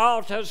read at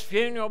Alta's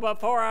funeral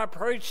before I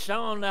preached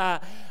on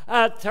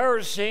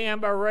Thursday in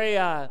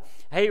Berea.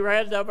 He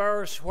read the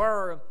verse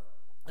where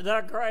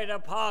the great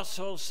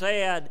apostle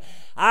said,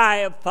 I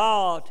have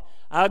fought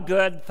a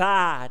good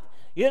fight.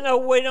 You know,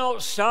 we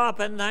don't stop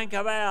and think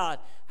about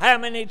how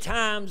many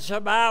times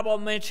the Bible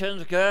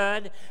mentions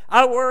good.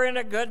 We're in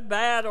a good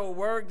battle.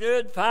 We're a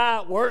good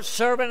fight. We're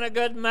serving a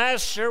good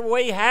master.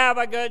 We have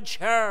a good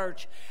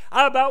church.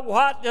 But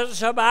what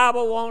does the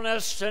Bible want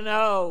us to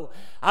know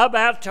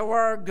about the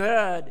word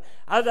good?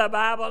 The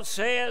Bible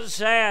says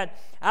that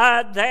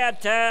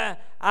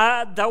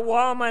the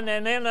woman,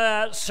 and in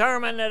a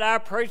sermon that I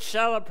preached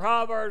out of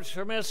Proverbs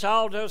for Miss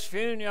Alta's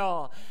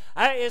funeral,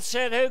 it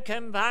said, who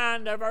can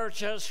find a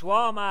virtuous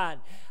woman?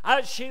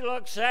 She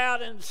looks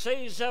out and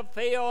sees a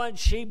field, and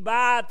she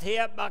buyeth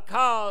it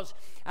because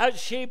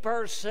she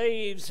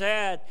perceives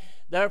that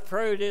the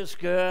fruit is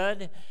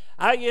good.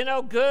 You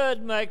know,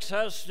 good makes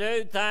us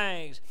do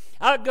things.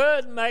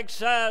 Good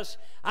makes us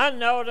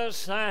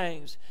notice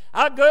things.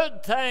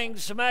 Good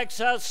things makes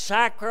us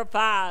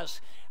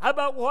sacrifice.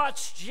 But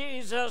what's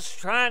Jesus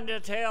trying to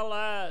tell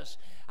us?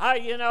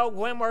 You know,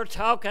 when we're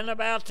talking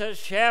about the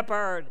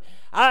shepherd,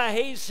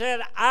 he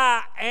said,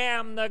 I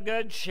am the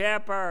good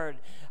shepherd.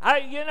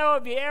 You know,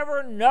 have you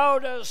ever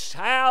noticed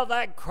how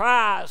that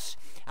Christ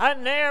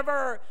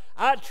never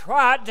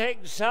tried to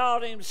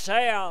exalt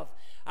himself?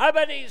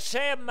 But he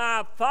said,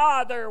 my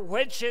Father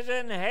which is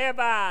in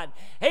heaven.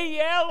 He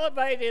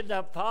elevated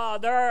the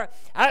Father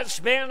as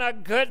being a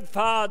good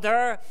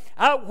Father,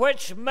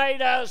 which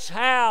made us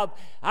have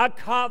a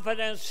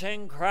confidence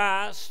in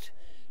Christ.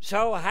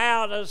 So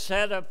how does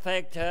that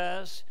affect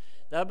us?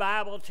 The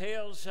Bible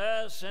tells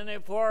us, and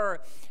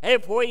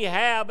if we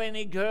have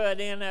any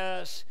good in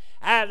us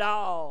at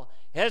all,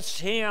 it's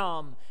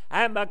Him.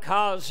 And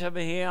because of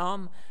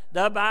Him,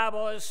 the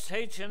Bible is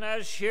teaching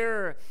us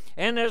here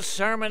in this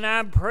sermon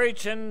I'm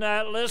preaching.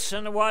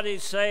 Listen to what he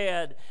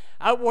said.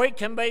 We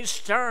can be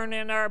stern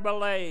in our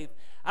belief,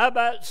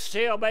 but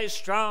still be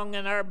strong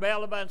in our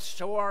benevolence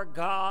toward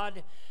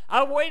God.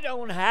 We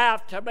don't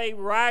have to be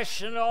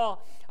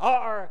rational,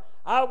 or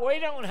we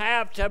don't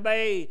have to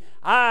be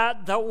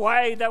the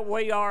way that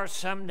we are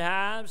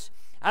sometimes.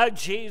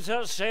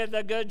 Jesus said,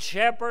 the good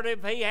shepherd,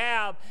 if he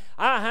have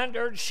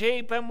 100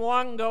 sheep and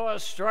one go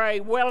astray,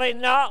 will he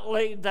not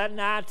leave the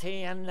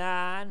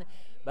 99?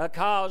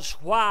 Because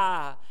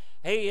why?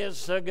 He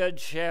is the good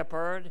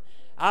shepherd.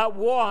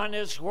 One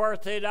is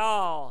worth it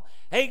all.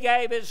 He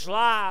gave his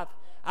life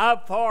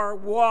for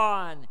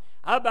one.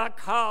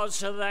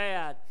 Because of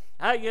that,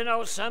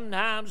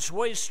 sometimes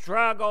we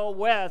struggle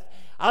with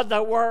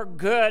the word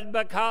good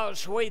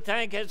because we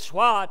think it's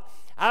what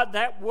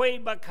that we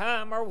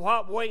become or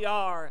what we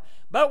are.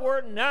 But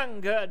we're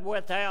none good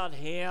without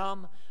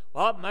him.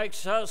 What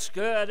makes us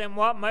good and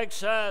what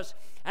makes us,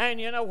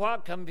 and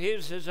what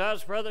confuses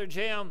us, Brother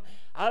Jim,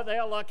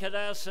 they'll look at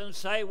us and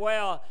say,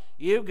 well,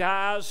 you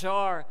guys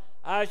are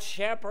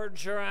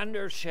shepherds or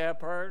under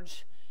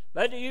shepherds.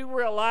 But do you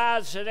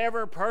realize that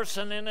every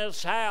person in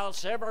this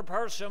house, every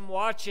person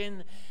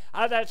watching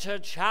that's a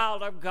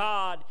child of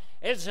God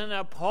is an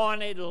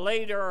appointed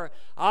leader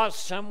of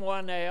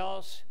someone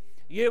else?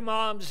 You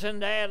moms and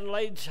dad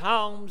leads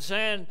homes,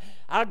 and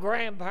our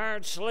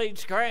grandparents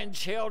leads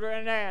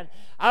grandchildren, and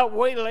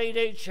we lead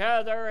each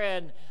other,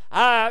 and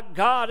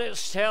God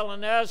is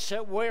telling us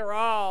that we're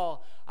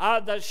all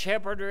the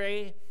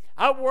shepherdry.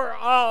 We're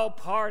all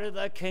part of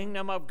the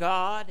kingdom of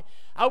God.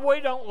 We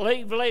don't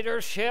leave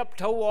leadership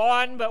to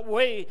one, but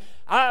we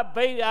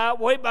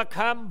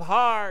become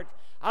part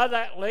of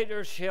that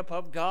leadership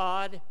of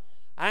God,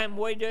 and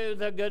we do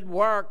the good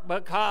work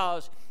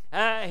because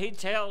he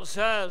tells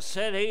us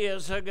that he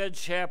is a good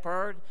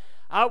shepherd.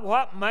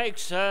 What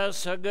makes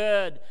us a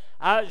good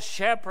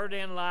shepherd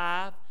in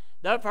life?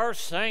 The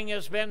first thing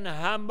has been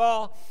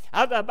humble.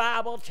 The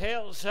Bible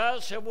tells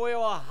us that we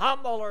will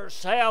humble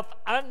ourselves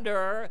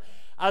under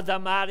the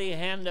mighty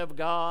hand of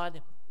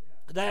God,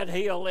 that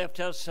he'll lift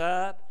us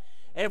up.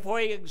 If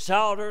we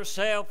exalt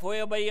ourselves,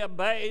 we'll be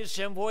abased.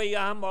 If we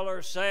humble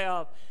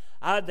ourselves,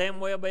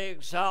 then we'll be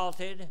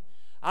exalted.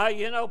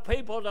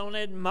 People don't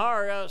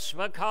admire us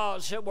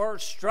because we're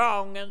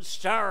strong and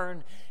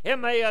stern. It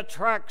may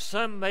attract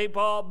some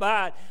people,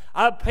 but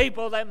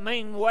people that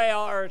mean well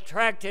are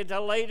attracted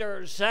to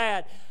leaders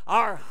that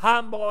are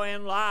humble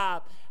in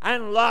life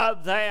and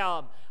love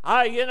them.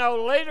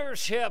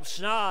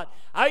 Leadership's not,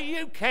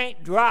 you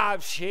can't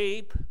drive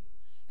sheep.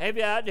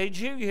 Did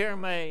you hear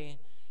me?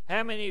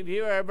 How many of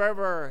you have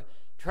ever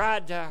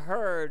tried to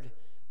herd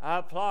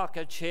a flock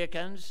of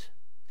chickens?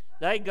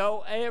 They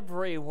go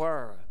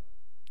everywhere.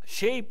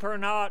 Sheep are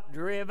not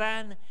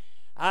driven.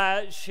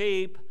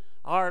 Sheep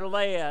are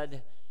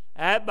led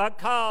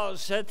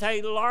because that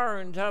they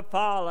learn to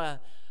follow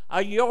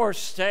your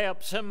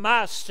steps and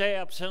my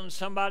steps and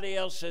somebody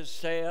else's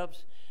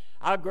steps.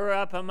 I grew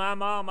up and my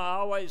mama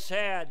always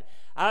had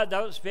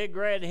those big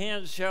red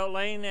hens,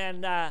 Jolene,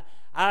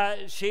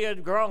 and she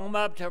had grown them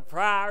up to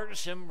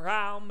friars and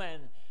brown,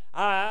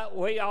 and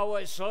we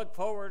always look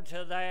forward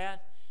to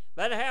that.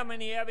 But how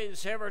many of you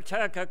has ever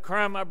took a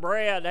crumb of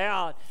bread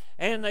out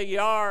in the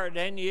yard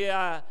and you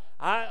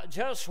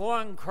just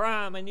one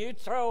crumb and you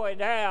throw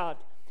it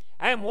out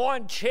and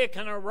one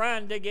chicken will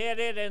run to get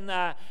it,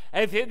 and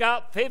if you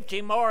got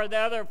 50 more, the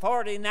other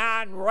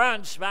 49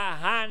 runs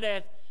behind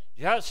it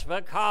just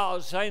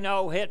because they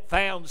know it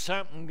found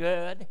something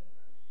good?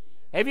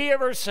 Have you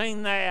ever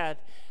seen that?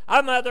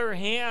 A mother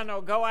hen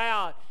will go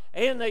out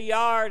in the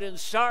yard and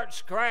start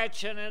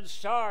scratching and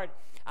start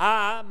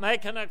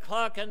making a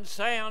clucking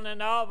sound,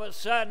 and all of a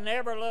sudden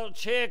every little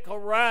chick will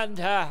run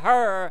to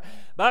her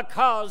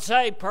because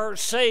they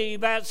perceive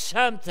that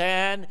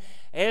something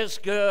is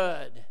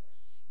good.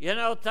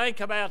 Think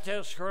about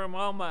this for a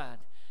moment.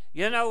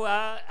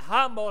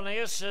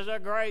 Humbleness is a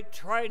great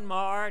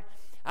trademark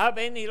of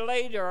any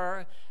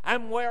leader,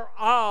 and we're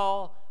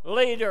all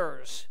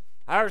leaders.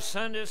 Our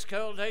Sunday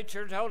school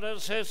teacher told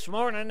us this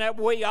morning that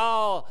we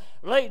all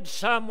lead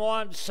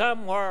someone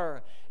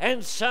somewhere,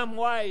 in some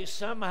way,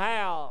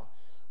 somehow.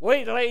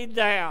 We lead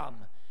them.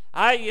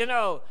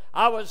 I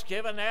was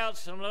giving out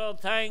some little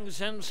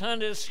things in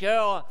Sunday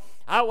school.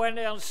 I went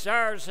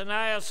downstairs and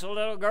I asked the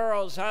little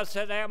girls, I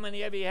said, how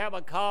many of you have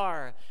a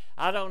car?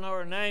 I don't know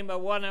her name, but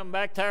one of them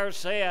back there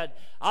said,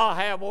 I'll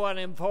have one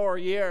in 4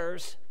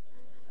 years.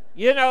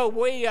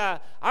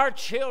 Our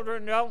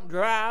children don't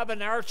drive,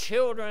 and our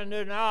children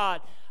do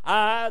not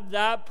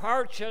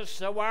purchase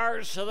the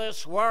wares of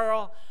this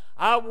world.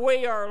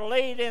 We are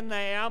leading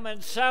them,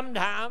 and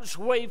sometimes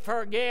we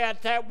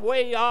forget that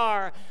we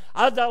are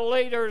the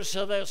leaders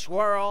of this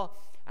world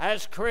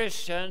as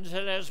Christians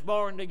and as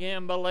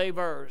born-again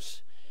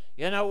believers.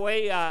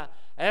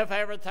 If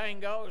everything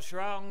goes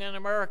wrong in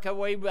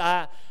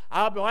America,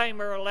 I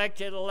blame our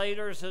elected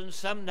leaders, and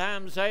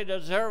sometimes they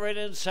deserve it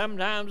and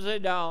sometimes they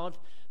don't.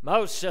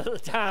 Most of the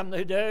time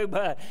they do,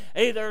 but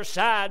either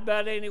side.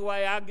 But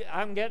anyway,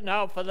 I'm getting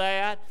off of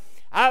that.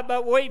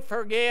 But we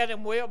forget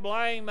and we'll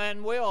blame,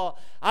 and we'll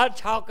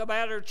talk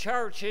about our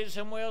churches,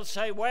 and we'll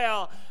say,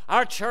 well,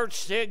 our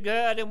church did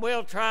good, and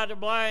we'll try to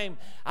blame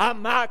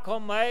Michael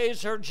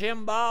Mays or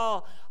Jim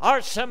Ball or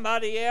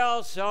somebody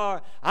else,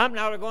 or I'm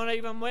not going to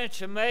even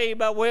mention me,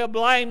 but we'll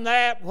blame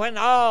that when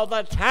all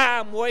the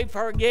time we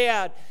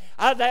forget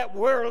that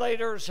we're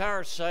leaders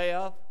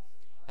ourselves.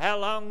 How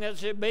long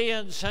has it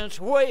been since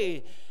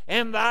we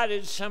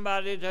invited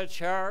somebody to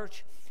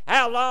church?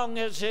 How long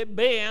has it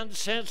been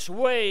since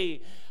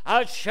we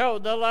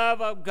showed the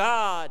love of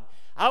God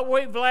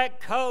We've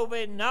let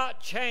COVID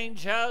not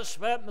change us,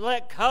 but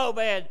let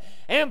COVID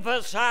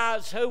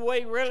emphasize who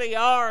we really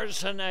are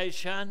as a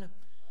nation.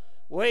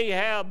 We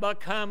have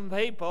become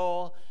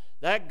people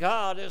that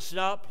God is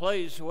not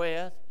pleased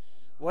with.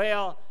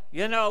 Well,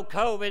 you know,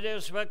 COVID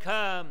has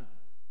become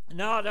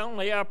not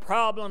only a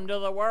problem to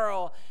the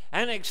world,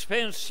 an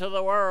expense to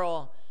the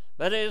world,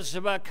 but it has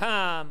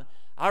become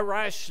a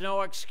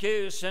rational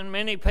excuse in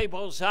many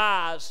people's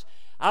eyes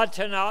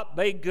to not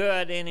be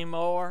good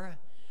anymore.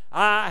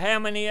 How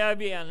many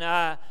of you, and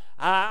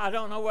I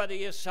don't know whether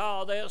you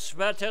saw this,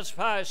 but this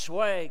past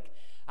week,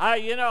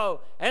 you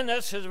know, and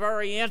this is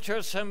very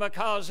interesting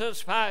because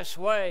this past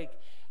week,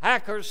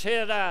 hackers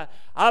hit a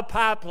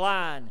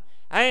pipeline.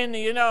 And,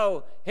 you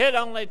know, it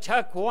only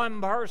took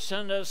one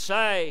person to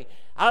say,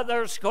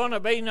 there's going to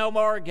be no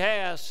more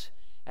gas.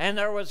 And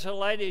there was a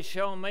lady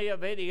showing me a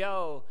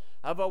video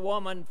of a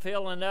woman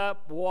filling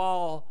up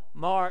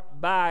Walmart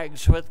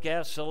bags with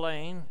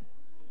gasoline,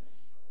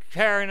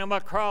 carrying them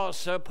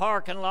across the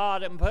parking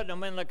lot and putting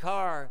them in the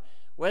car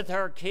with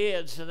her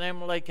kids and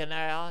them leaking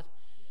out,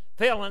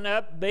 filling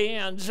up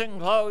bins and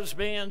clothes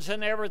bins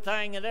and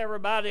everything, and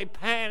everybody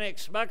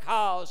panics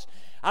because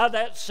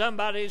that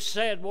somebody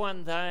said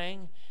one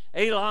thing.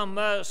 Elon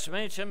Musk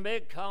mentioned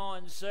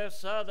Bitcoins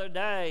this other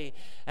day,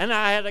 and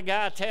I had a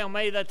guy tell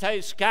me that they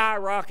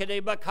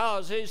skyrocketed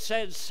because he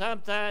said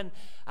something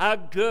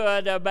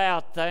good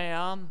about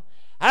them.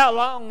 How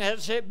long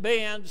has it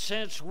been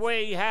since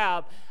we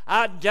have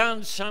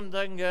done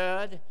something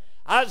good,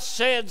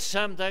 said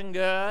something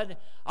good,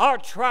 or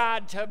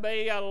tried to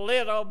be a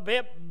little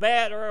bit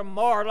better,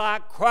 more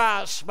like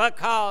Christ?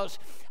 Because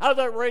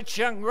the rich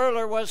young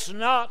ruler was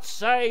not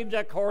saved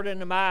according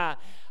to my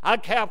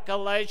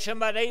calculation,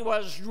 but he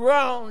was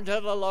drawn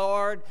to the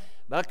Lord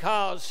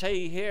because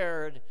he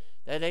heard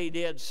that he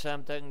did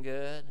something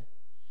good.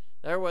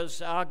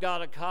 I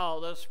got a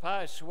call this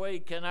past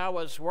week, and I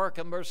was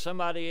working for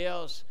somebody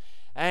else,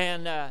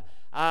 and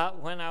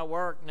when I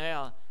worked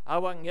now, I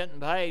wasn't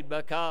getting paid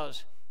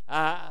because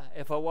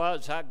if I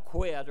was, I'd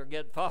quit or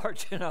get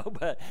fired, you know.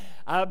 But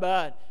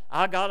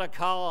I got a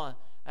call,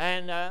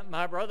 and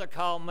my brother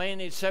called me, and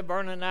he said,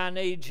 "Vernon, I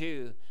need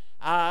you."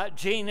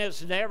 Gene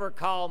has never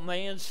called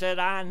me and said,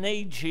 "I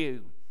need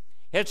you."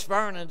 It's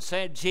Vernon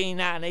said, "Gene,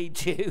 I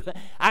need you.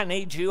 I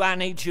need you, I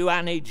need you,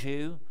 I need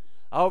you,"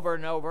 over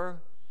and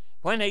over.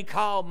 When he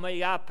called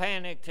me, I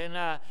panicked,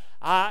 and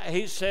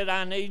he said,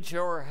 "I need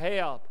your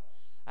help."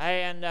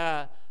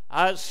 And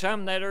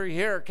some that are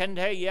here can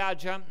tell you I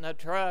jumped in the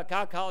truck.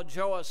 I called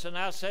Joyce, and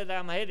I said,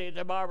 "I'm headed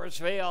to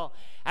Barboursville."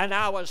 And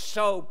I was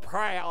so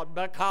proud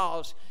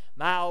because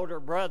my older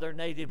brother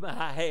needed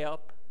my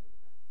help.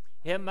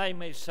 It made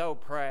me so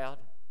proud.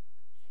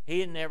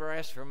 He had never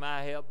asked for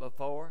my help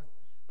before.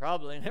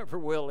 Probably never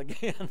will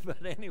again.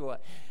 But anyway,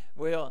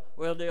 we'll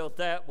deal with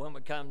that when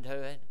we come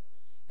to it.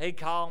 He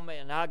called me,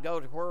 and I go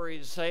to where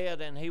he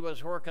said, and he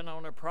was working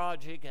on a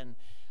project, and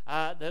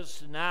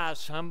this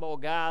nice, humble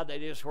guy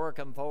that he's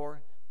working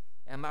for,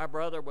 and my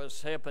brother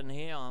was helping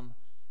him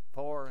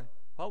for,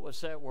 what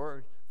was that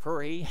word?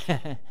 Free.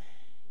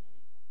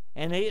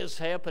 And he is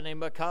helping him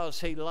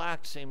because he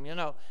likes him. You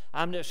know,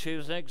 I'm just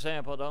using an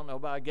example. Don't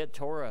nobody get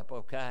tore up,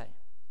 okay?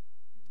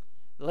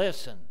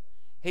 Listen,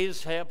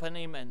 he's helping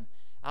him, and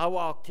I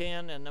walked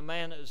in, and the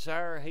man that was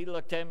there, he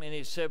looked at me, and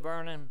he said,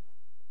 "Vernon,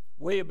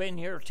 we have been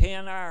here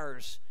 10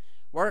 hours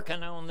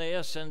working on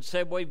this and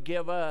said we've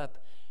give up.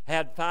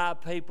 Had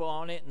 5 people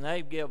on it, and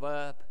they've give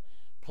up.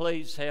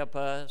 Please help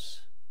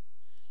us."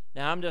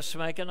 Now, I'm just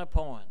making a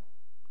point.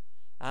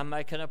 I'm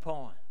making a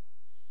point.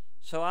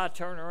 So I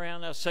turn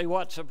around, and I say,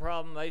 "What's the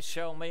problem?" They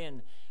show me,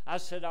 and I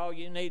said, "Oh,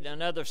 you need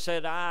another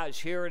set of eyes.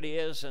 Here it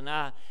is." And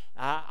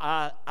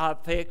I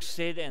fixed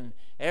it, and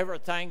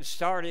everything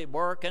started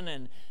working,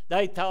 and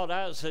they thought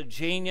I was a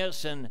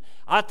genius, and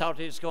I thought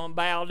he was going to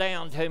bow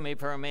down to me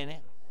for a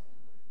minute.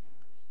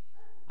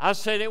 I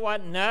said it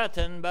wasn't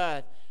nothing,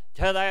 but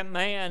to that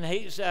man,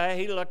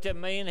 he looked at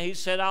me, and he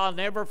said, "I'll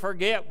never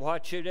forget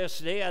what you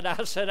just did."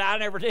 I said, "I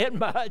never did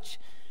much."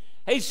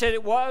 He said,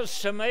 "It was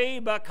to me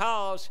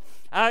because,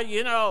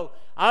 you know,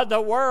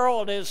 the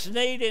world is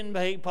needing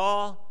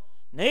people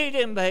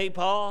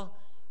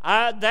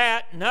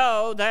that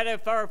know that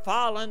if they're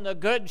following the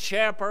Good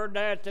Shepherd,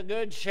 that the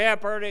Good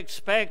Shepherd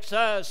expects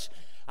us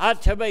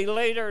to be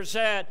leaders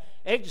that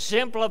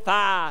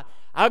exemplify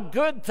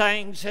good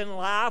things in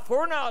life.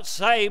 We're not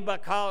saved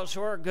because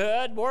we're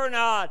good. We're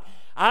not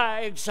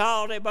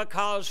exalted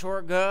because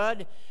we're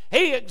good.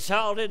 He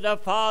exalted the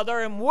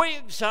Father, and we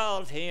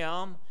exalt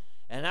Him."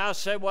 And I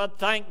said, "Well,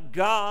 thank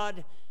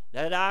God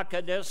that I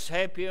could just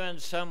help you in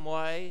some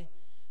way.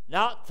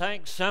 Not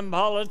thank some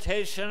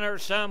politician or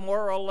some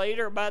world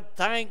leader, but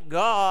thank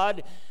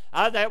God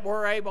that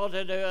we're able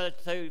to do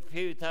a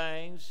few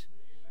things."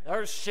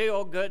 There's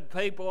still good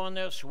people in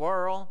this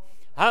world,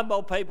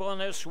 humble people in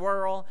this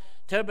world.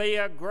 To be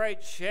a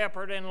great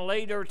shepherd and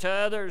leader to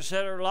others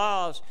that are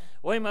lost,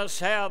 we must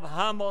have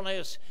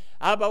humbleness,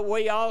 but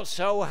we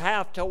also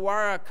have to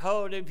wear a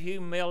coat of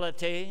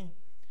humility.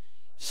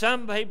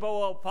 Some people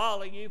will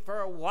follow you for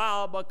a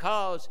while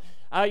because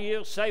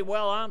you'll say,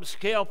 well, I'm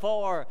skillful,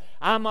 or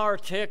I'm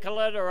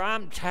articulate, or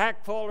I'm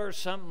tactful, or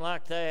something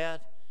like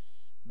that.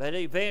 But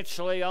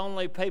eventually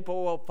only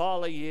people will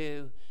follow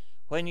you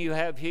when you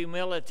have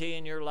humility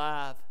in your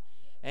life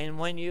and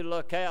when you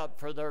look out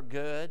for their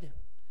good.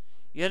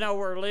 You know,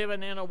 we're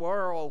living in a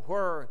world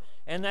where,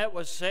 and that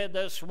was said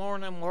this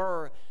morning,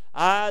 where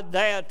a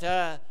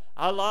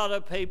lot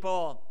of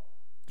people,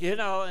 you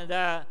know,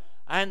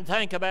 and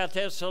think about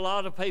this, a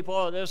lot of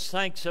people just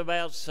thinks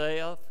about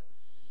self.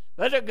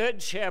 But a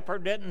good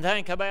shepherd didn't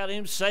think about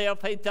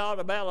himself. He thought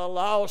about a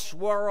lost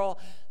world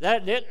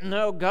that didn't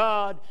know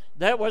God,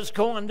 that was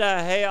going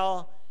to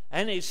hell.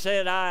 And he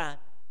said, I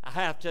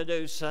have to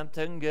do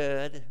something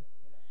good.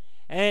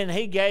 And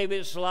he gave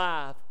his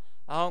life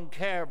on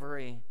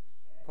Calvary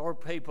for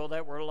people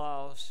that were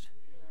lost.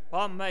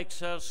 What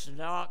makes us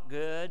not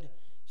good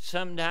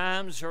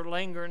sometimes are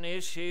lingering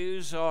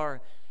issues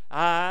or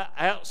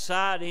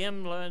outside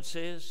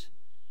influences.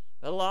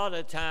 A lot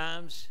of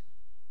times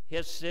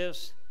it's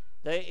just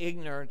the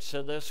ignorance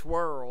of this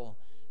world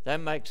that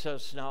makes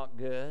us not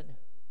good.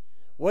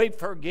 We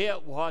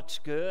forget what's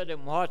good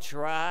and what's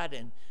right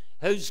and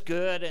who's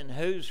good and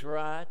who's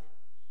right.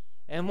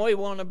 And we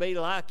want to be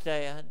like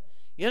that.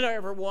 You know,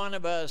 every one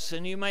of us,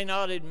 and you may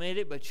not admit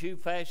it, but you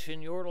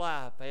fashion your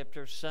life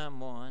after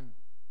someone,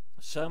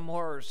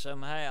 somewhere,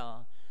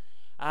 somehow.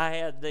 I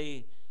had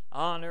the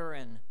honor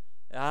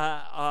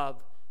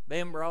of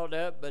being brought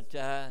up, but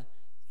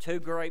two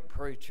great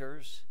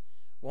preachers.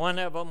 One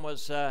of them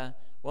was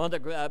one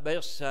of the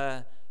best,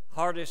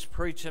 hardest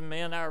preaching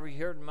men I ever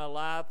heard in my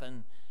life,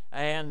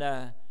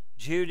 and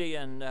Judy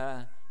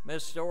and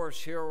Miss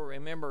Doris here will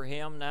remember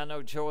him, and I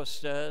know Joyce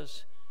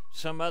does.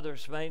 Some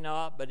others may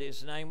not, but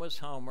his name was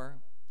Homer,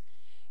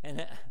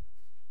 and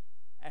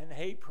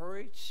he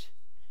preached.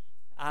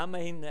 I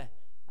mean,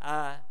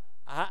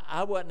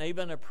 I wasn't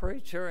even a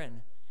preacher,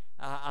 and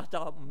I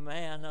thought,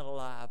 man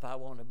alive, I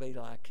want to be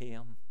like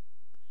him.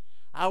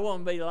 I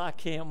want to be like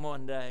him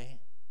one day.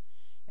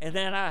 And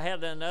then I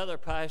had another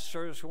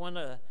pastor who's one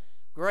of the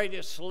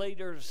greatest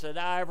leaders that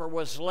I ever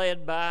was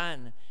led by,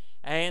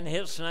 and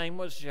his name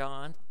was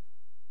John.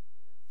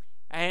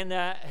 And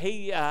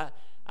he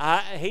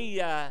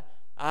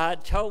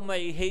told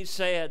me, he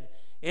said,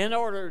 in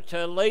order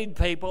to lead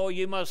people,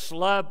 you must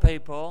love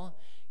people.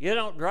 You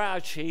don't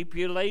drive sheep,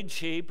 you lead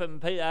sheep,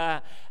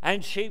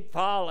 and sheep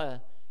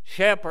follow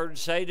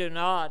shepherds. They do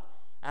not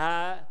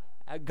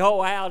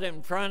go out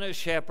in front of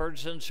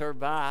shepherds and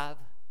survive.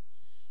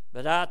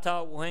 But I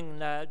thought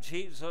when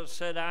Jesus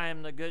said, I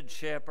am the good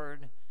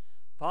shepherd,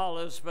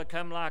 followers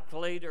become like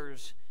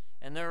leaders,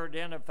 and they're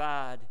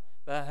identified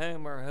by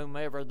whom or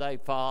whomever they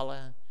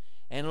follow.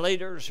 And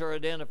leaders are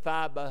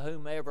identified by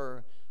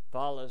whomever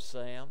follows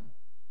them.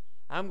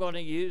 I'm going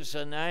to use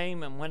a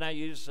name, and when I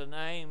use the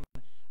name,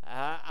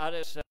 I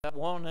just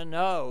want to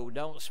know.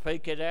 Don't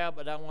speak it out,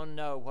 but I want to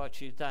know what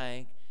you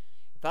think.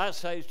 If I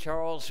say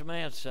Charles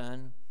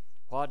Manson,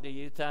 what do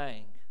you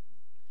think?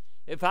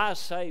 If I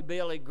say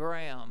Billy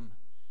Graham,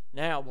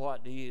 now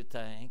what do you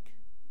think?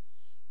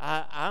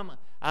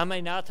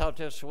 I thought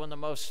this was one of the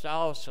most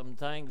awesome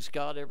things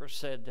God ever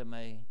said to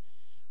me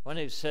when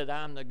he said,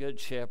 I'm the good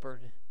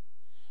shepherd.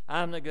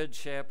 I'm the good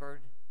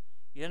shepherd.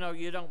 You know,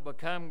 you don't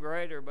become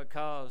greater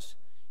because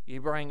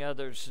you bring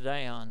others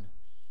down,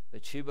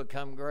 but you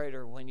become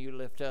greater when you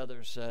lift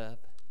others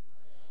up.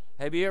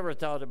 Have you ever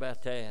thought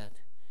about that?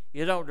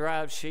 You don't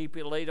drive sheep,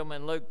 you lead them.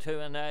 In Luke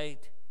 2:8,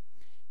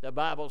 the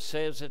Bible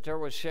says that there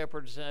were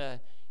shepherds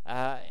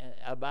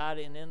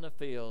abiding in the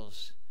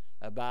fields,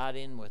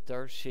 abiding with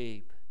their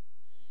sheep.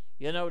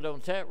 You know,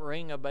 don't that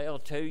ring a bell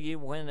to you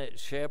when the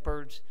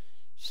shepherds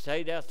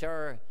stayed out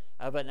there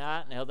of a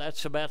night? Now,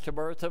 that's about the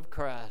birth of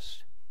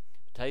Christ.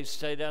 They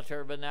stayed out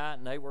there of a night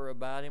and they were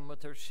abiding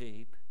with their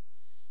sheep.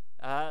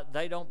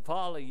 They don't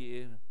follow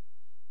you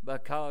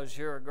because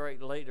you're a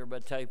great leader,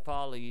 but they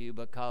follow you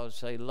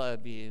because they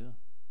love you.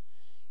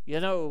 You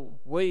know,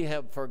 we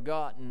have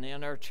forgotten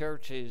in our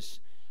churches,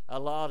 a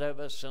lot of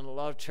us and a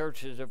lot of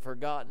churches have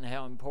forgotten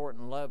how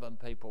important loving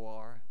people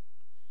are.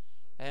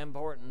 How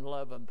important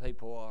loving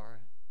people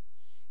are.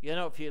 You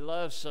know, if you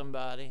love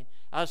somebody,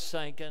 I was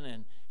thinking,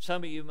 and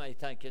some of you may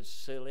think it's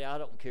silly. I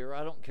don't care.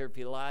 I don't care if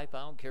you laugh. I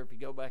don't care if you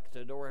go back to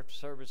the door after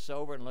service is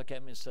over and look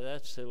at me and say,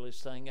 that's the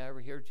silliest thing I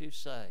ever heard you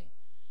say.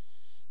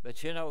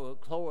 But you know,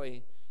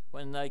 Chloe,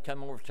 when they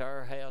come over to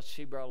our house,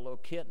 she brought a little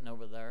kitten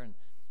over there, and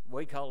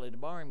we call it a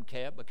barn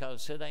cat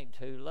because it ain't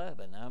too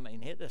loving. I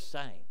mean, it just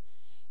ain't.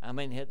 I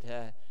mean,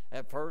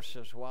 at first, it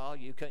was wild.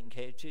 You couldn't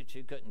catch it.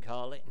 You couldn't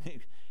call it.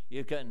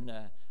 You couldn't,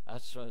 I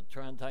was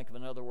trying to think of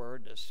another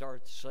word to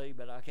start to see,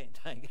 but I can't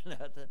think of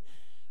nothing.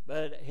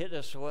 But it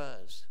just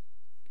was.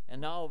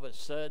 And all of a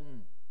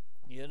sudden,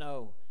 you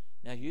know,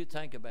 now you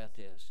think about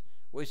this.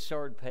 We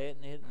started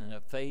petting it and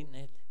feeding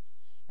it.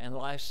 And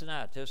last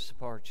night, this is the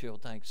part you'll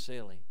think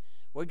silly.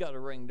 We got a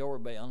Ring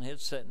doorbell, and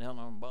it's sitting down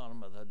on the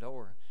bottom of the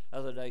door. The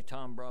other day,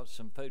 Tom brought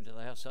some food to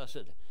the house.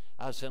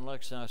 I was in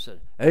Lexington, I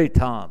said, hey,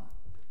 Tom.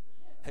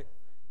 Hey.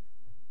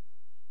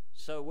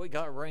 So we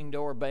got a Ring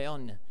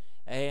doorbell,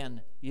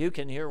 And you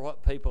can hear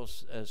what people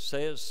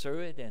says through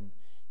it, and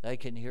they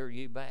can hear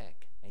you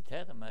back. Ain't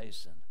that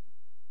amazing?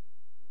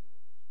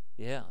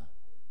 Yeah.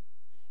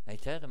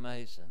 Ain't that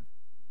amazing?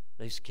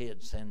 These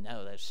kids saying,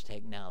 no, that's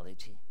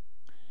technology.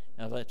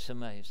 No, that's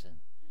amazing.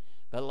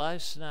 But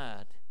last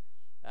night,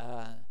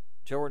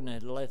 Jordan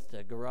had let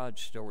the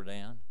garage door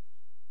down.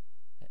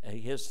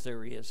 His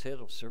theory is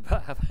it'll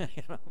survive,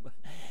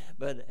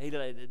 but he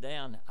laid it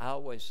down. I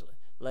always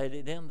laid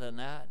it in the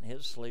night, and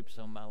it sleeps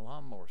on my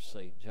lawnmower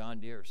seat, John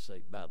Deere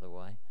seat, by the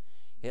way.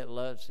 It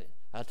loves it.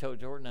 I told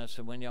Jordan, I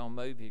said, when y'all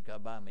move, you got to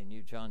buy me a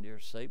new John Deere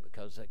seat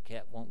because that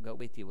cat won't go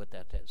with you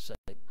without that seat.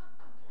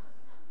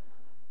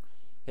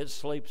 It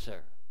sleeps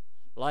there.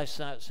 Last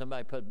night,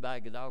 somebody put a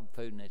bag of dog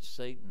food in its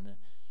seat, and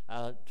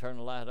I turned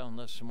the light on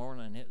this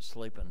morning, and it's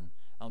sleeping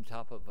on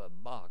top of a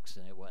box,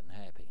 and it wasn't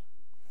happy.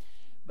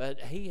 But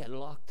he had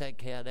locked that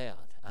cat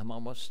out. I'm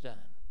almost done.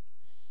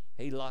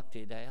 He locked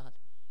it out.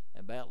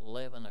 About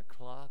 11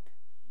 o'clock,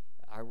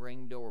 our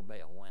Ring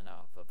doorbell went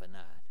off of a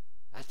night.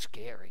 That's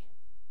scary.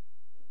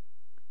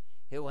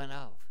 It went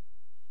off.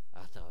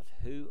 I thought,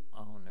 who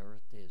on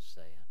earth is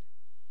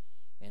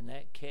that? And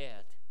that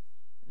cat,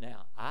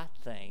 now I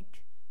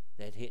think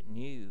that it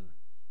knew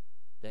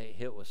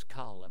that it was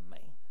calling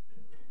me.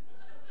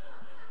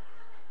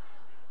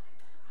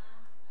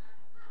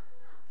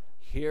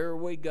 Here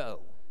we go.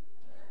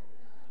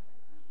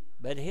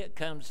 But it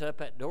comes up,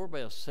 that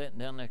doorbell sitting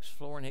down next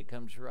floor, and it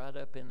comes right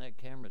up in that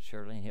camera,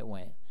 Shirley, and it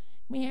went,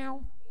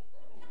 meow.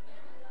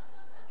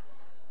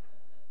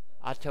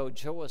 I told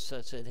Joyce,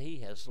 I said, he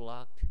has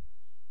locked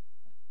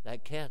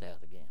that cat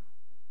out again.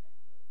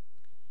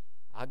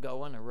 I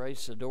go in and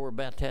raise the door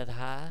about that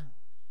high.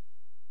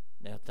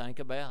 Now think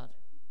about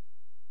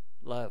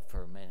love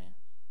for a minute,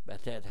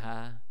 about that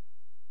high.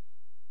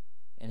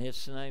 And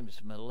its name's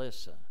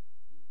Melissa.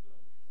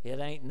 It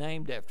ain't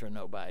named after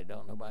nobody,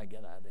 don't nobody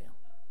get an idea.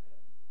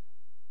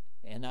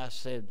 And I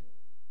said,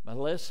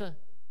 Melissa,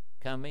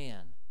 come in.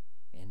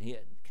 And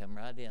it come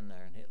right in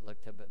there, and it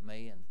looked up at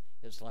me, and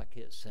it's like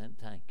it said,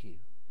 thank you.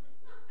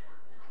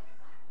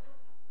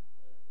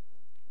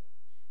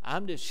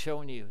 I'm just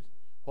showing you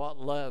what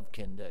love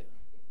can do.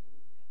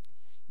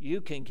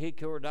 You can kick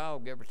your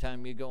dog every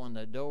time you go in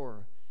the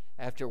door.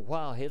 After a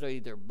while, it'll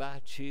either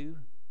bite you.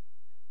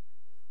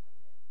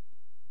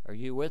 Are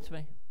you with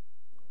me?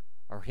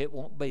 Or it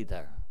won't be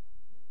there.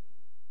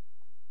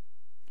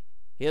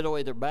 It'll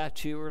either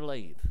bite you or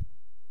leave.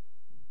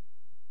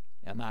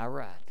 Am I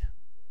right?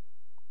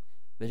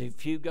 But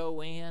if you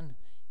go in,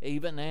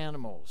 even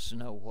animals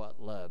know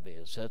what love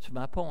is. That's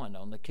my point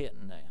on the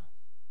kitten now.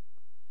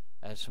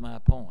 That's my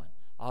point.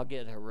 I'll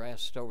get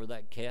harassed over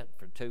that cat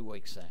for 2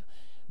 weeks now.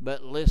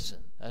 But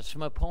listen, that's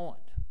my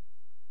point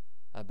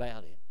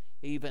about it.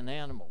 Even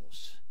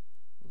animals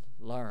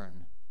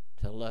learn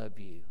to love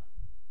you.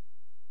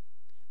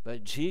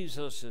 But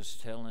Jesus is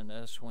telling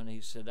us when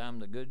he said, I'm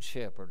the good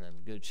shepherd, and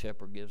the good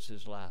shepherd gives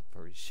his life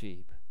for his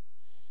sheep.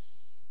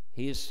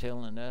 He is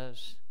telling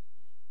us,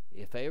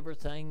 if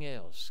everything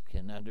else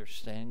can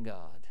understand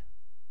God,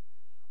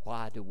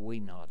 why do we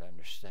not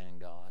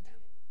understand God?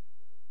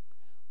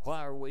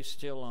 Why are we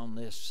still on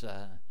this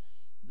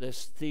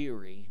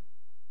theory?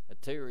 A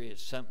theory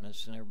is something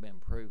that's never been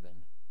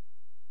proven.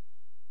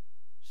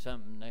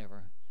 Something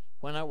never.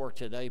 When I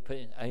worked at AMP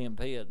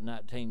at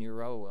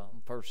 19-year-old,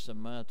 first of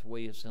the month,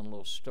 we was in a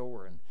little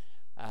store, and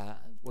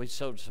we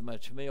sold so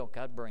much milk,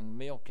 I'd bring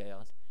milk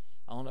out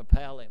on a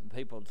pallet, and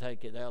people would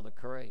take it out of the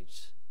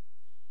crates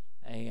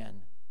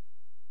and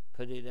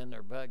put it in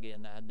their buggy,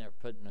 and I'd never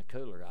put it in a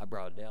cooler. I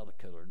brought it out of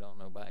the cooler. Don't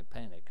nobody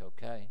panic,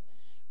 okay?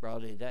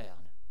 Brought it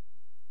out.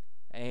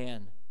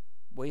 And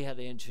we had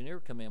an engineer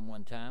come in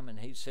one time, and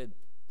he said,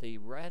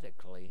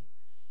 theoretically,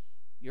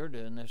 you're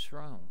doing this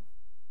wrong.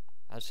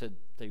 I said,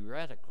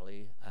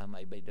 theoretically, I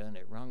may be doing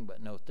it wrong,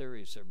 but no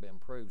theories have been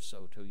proved,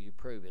 so till you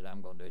prove it,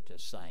 I'm going to do it the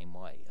same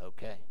way,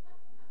 okay?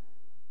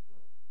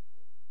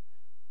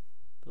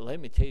 But let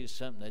me tell you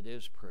something that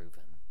is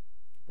proven.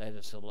 That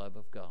is the love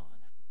of God.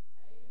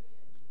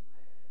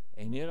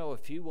 And you know,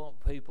 if you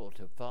want people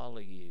to follow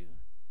you,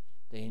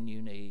 then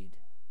you need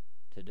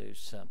to do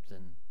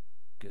something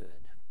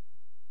good.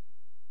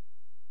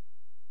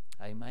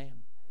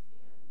 Amen.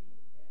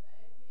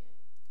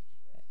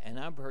 And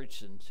I'm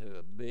preaching to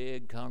a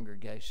big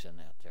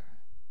congregation out there.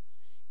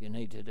 You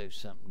need to do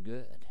something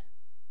good.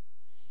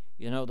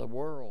 You know, the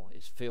world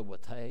is filled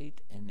with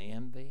hate and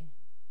envy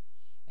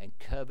and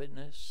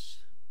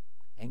covetousness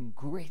and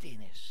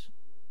greediness.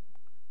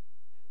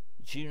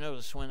 Did you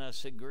notice when I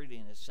said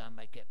greediness, I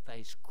make that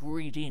face,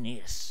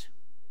 greediness,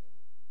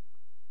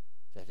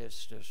 that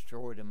has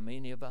destroyed a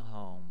many of a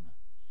home,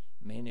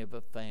 many of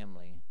a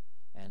family,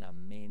 and a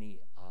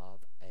many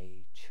of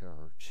a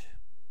church.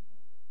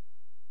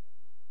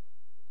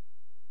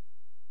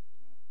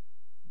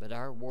 But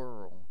our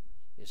world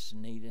is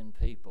needing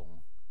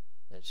people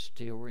that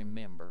still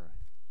remember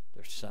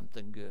there's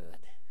something good.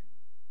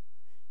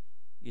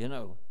 You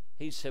know,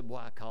 he said,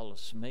 why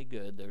callest me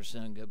good? There's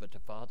none good but the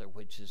Father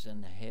which is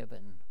in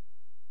heaven.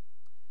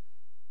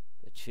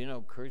 But you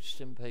know,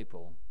 Christian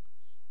people,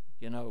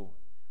 You know,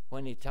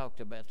 when he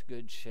talked about the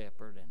Good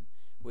Shepherd, and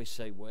we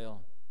say,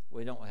 well,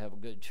 we don't have a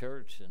good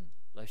church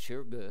unless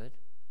you're good.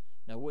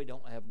 No, we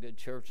don't have a good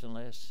church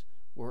unless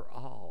we're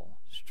all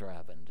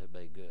striving to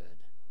be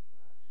good.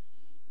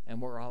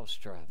 And we're all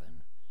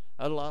striving.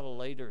 A lot of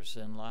leaders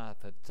in life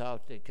have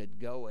thought they could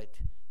go it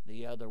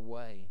the other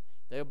way.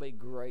 They'll be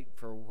great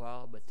for a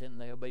while, but then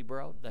they'll be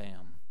brought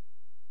down.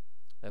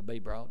 They'll be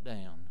brought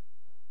down.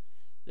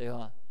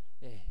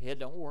 It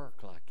don't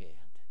work like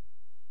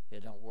that.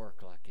 It don't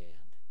work like that.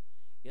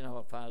 You know,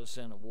 if I was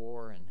in a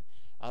war, and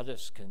I'll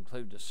just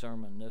conclude the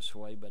sermon this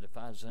way, but if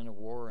I was in a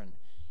war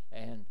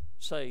and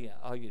say,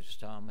 I'll use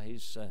Tom,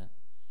 he's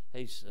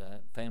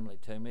family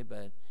to me,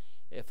 but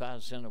if I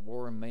was in a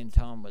war and me and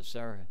Tom was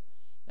there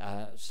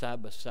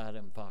side by side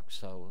in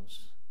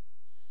foxholes,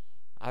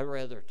 I'd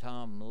rather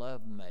Tom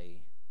love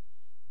me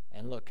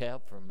and look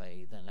out for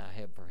me than I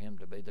have for him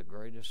to be the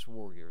greatest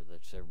warrior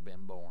that's ever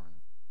been born.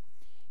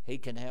 He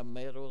can have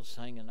medals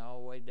hanging all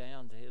the way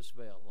down to his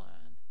belt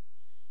line,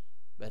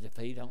 but if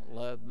he don't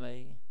love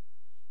me,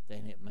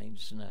 then it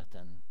means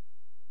nothing.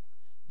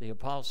 The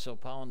Apostle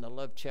Paul in the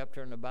love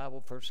chapter in the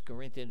Bible, 1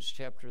 Corinthians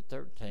chapter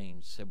 13,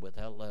 said,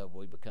 without love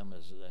we become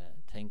as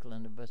a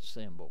tinkling of a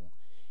cymbal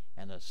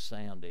and a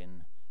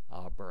sounding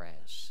of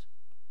brass.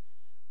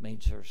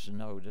 Means there's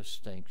no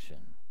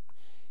distinction.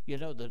 You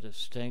know the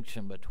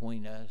distinction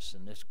between us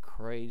and this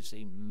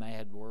crazy,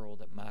 mad world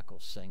that Michael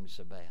sings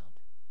about?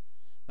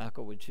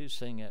 Michael, would you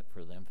sing it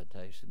for the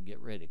invitation?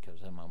 Get ready,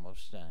 because I'm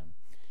almost done.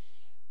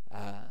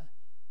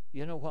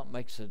 You know what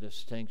makes a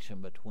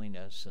distinction between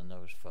us and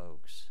those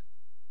folks?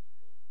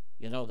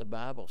 You know, the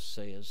Bible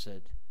says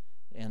that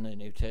in the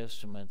New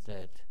Testament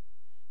that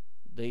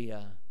the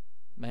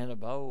man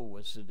of old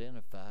was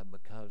identified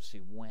because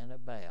he went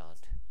about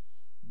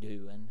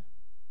doing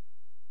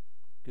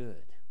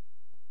good.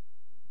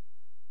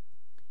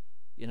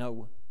 You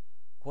know,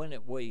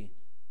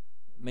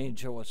 me and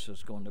Joyce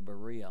was going to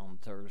Berea on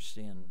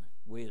Thursday, and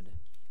we had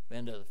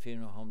been to the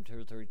funeral home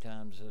 2 or 3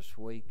 times this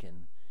week,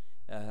 and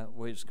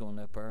we was going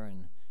up there,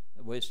 and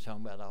we was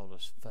talking about all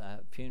this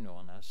funeral,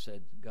 and I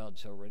said,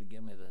 God's already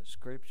given me the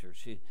scripture.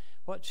 She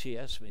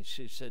asked me,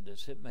 she said,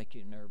 does it make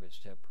you nervous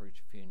to have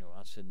preach a funeral?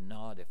 I said,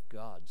 not if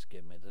God's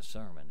given me the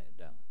sermon, it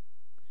don't.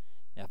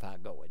 Now, if I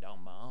go it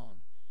on my own.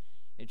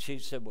 And she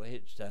said, well,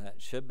 it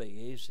should be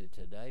easy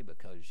today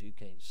because you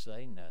can't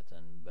say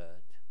nothing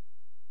but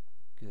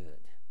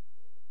good.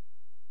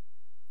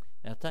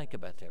 Now, think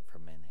about that for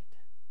a minute.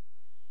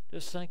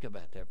 Just think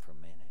about that for a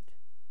minute.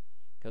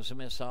 Because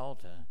Miss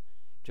Alta,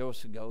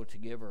 Joyce would go to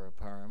give her a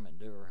perm and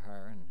do her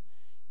hair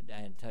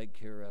and take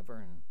care of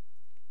her.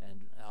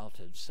 And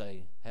Alta would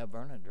say, have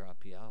Vernon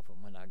drop you off.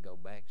 And when I go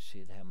back,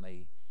 she'd have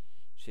me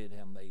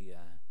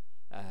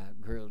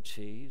grilled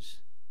cheese,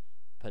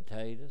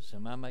 potatoes.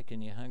 Am I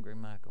making you hungry,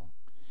 Michael?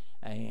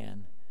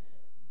 And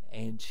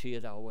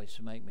she'd always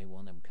make me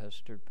one of them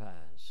custard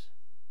pies.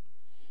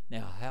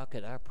 Now, how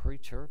could I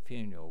preach her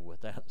funeral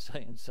without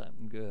saying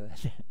something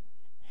good?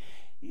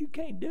 You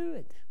can't do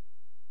it.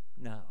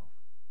 No.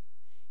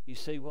 You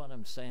see what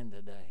I'm saying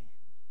today?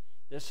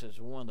 This is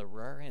one of the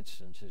rare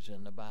instances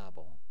in the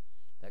Bible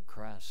that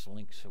Christ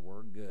links the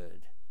word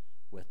good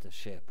with the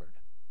shepherd.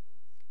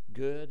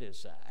 Good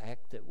is the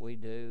act that we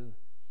do,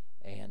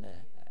 and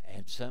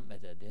something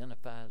that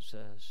identifies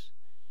us.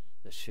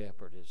 The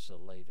shepherd is the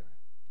leader.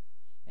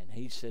 And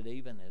he said,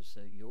 even as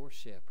your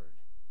shepherd,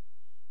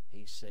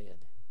 he said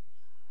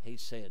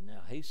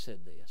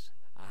this,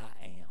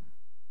 I am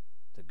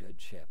the good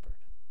shepherd.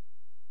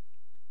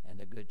 And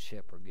the good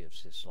shepherd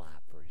gives his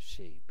life for his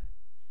sheep.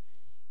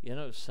 You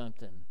know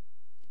something?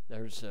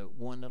 There's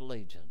one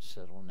allegiance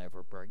that will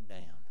never break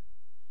down.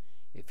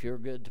 If you're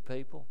good to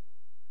people,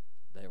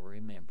 they'll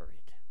remember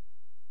it.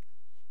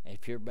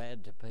 If you're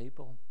bad to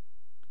people,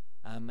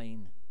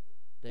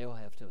 they'll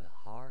have to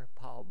hire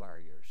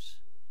pallbearers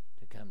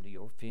to come to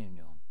your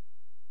funeral.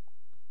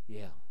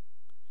 Yeah.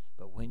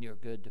 But when you're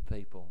good to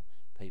people,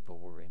 people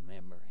will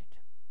remember it.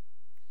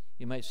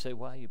 You may say,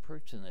 why are you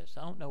preaching this?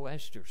 I don't know.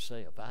 Ask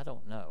yourself. I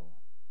don't know.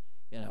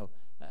 You know,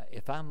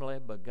 if I'm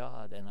led by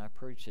God and I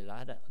preach it,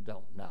 I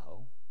don't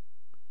know.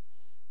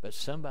 But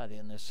somebody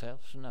in this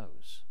house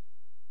knows.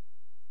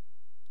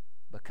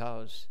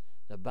 Because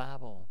the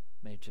Bible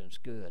mentions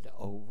good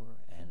over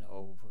and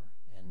over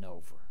and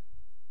over.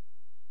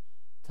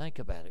 Think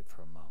about it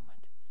for a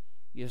moment.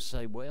 You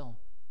say, well,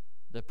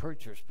 the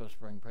preacher's supposed to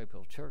bring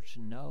people to church.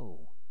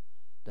 No.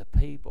 The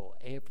people,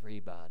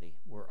 everybody,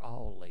 we're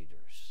all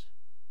leaders.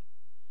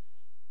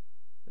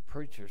 The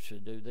preacher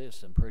should do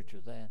this and preacher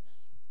that.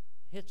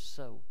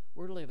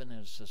 We're living in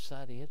a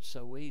society, it's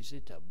so easy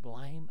to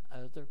blame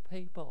other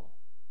people.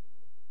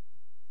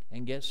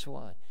 And guess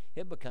what?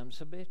 It becomes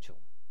habitual.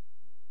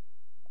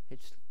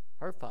 It's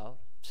her fault,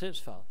 it's his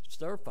fault, it's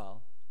their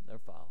fault.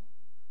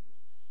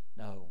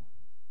 No,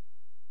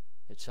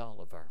 it's all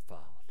of our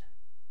fault.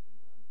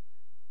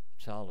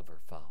 It's all of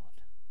our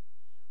fault.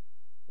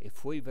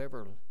 If we've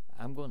ever,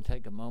 I'm going to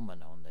take a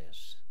moment on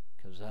this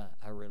because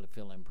I really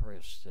feel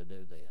impressed to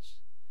do this.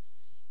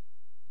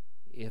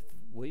 If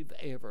we've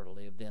ever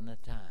lived in a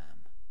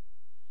time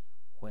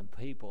when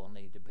people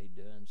need to be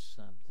doing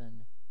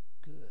something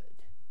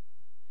good.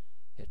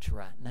 It's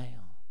right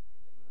now.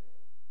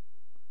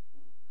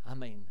 I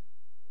mean,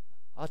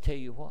 I'll tell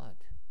you what,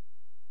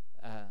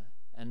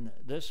 and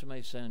this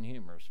may sound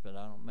humorous, but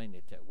I don't mean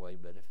it that way,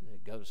 but if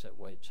it goes that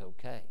way, it's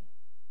okay.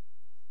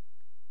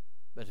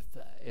 But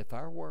if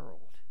our world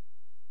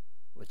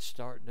would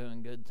start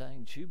doing good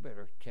things, you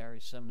better carry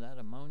some of that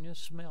ammonia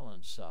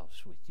smelling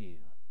salts with you,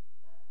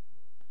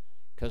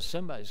 because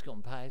somebody's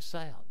going to pass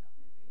out.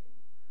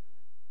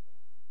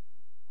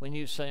 When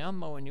you say, I'm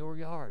mowing your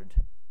yard,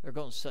 they're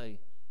going to say,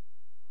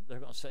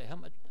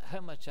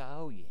 how much I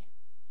owe you?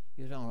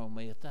 You don't owe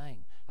me a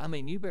thing. I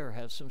mean, you better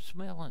have some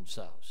smelling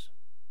salts,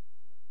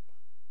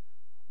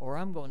 or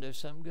I'm going to do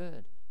something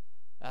good.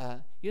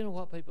 You know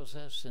what people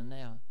say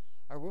now?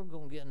 Or we're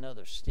going to get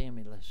another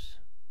stimulus.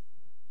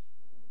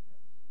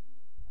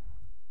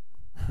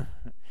 I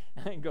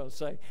ain't going to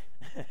say,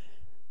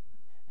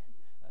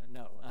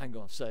 no, I ain't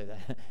going to say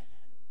that.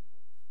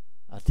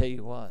 I'll tell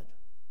you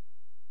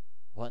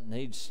what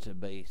needs to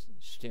be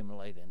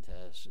stimulating to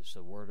us is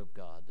the Word of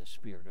God, the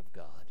Spirit of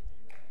God.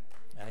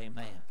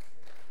 Amen.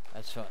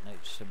 That's what it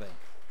needs to be.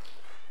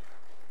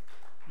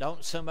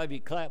 Don't some of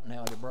you clap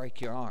now to break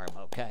your arm,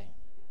 okay?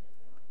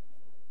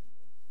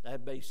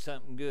 That'd be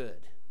something good.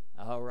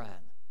 All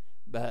right.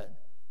 But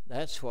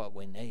that's what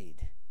we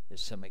need,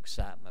 is some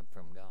excitement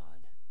from God.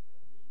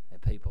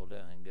 And people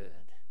doing good.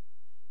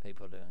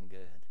 People doing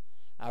good.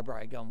 I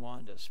brag on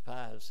Wanda's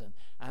pies, and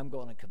I'm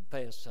going to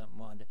confess something,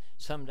 Wanda.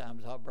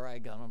 Sometimes I'll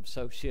brag on them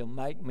so she'll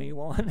make me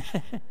one.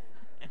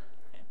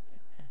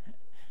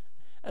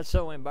 That's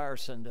so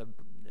embarrassing to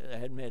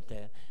admit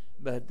that,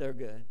 but they're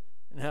good.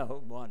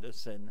 No, Wanda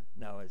said,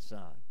 no, it's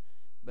not.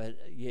 But,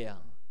 yeah,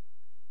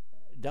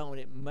 don't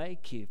it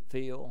make you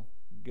feel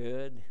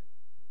good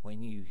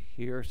when you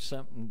hear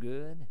something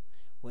good?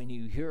 When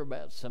you hear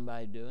about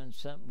somebody doing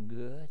something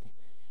good?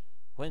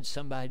 When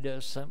somebody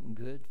does something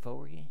good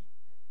for you?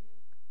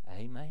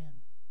 Amen.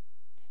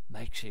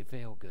 Makes you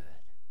feel good.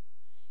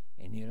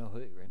 And you know who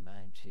it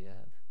reminds you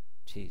of?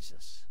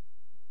 Jesus.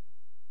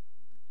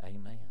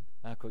 Amen.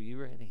 Michael, you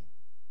ready?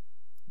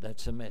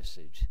 That's a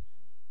message.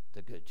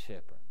 The Good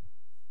Shepherd.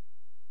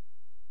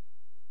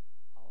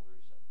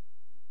 Altars up.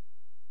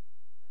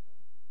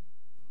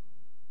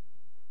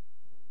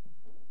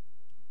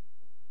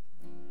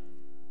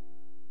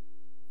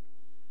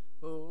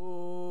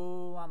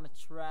 Oh, I'm a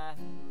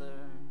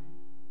traveler,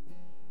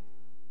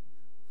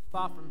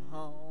 far from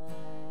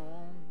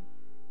home.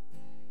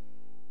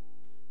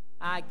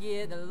 I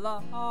get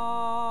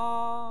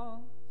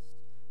lost,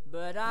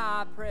 but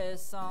I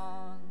press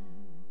on,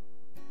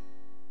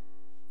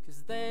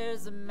 'cause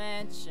there's a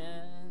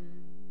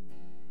mansion,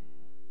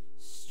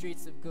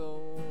 streets of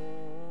gold,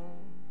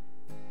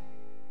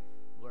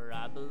 where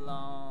I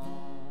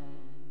belong.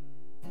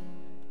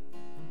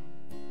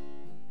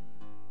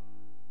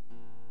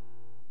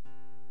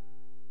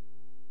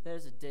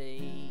 There's a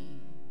day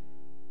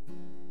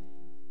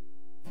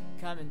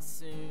coming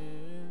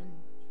soon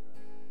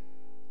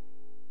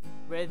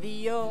where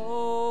the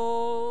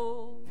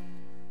old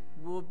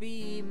will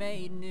be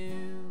made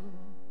new,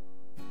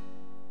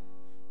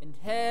 and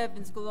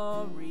heaven's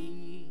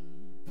glory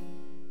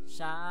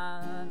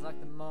shines like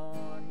the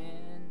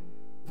morning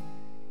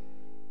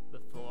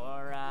before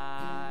our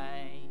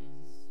eyes.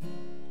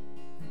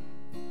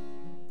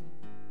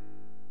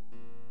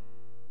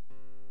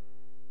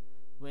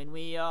 When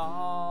we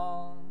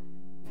all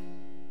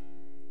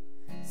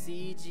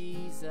see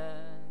Jesus,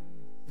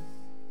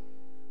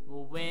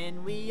 well,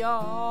 when we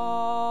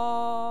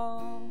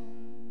all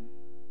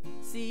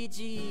see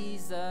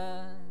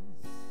Jesus,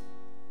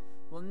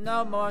 well,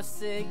 no more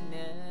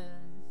sickness,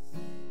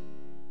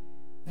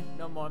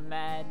 no more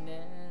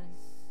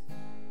madness,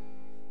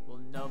 well,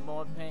 no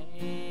more pain.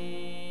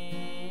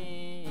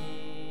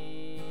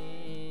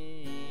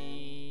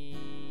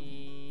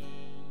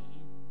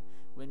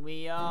 When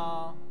we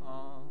all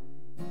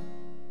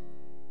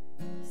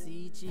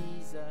see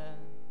Jesus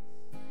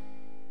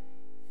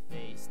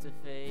face to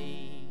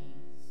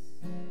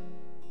face,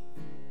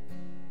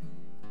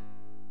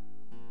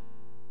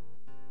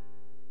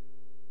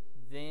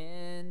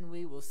 then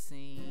we will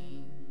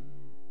sing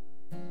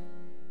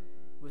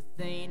with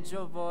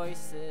angel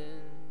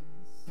voices.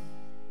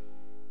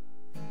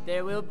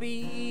 There will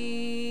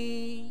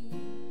be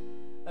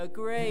a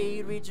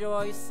great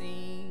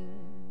rejoicing.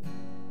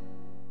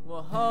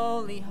 Well,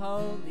 holy,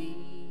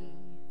 holy,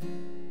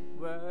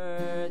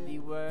 worthy,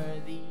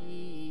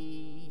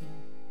 worthy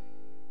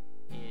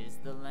is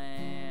the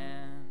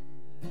Lamb.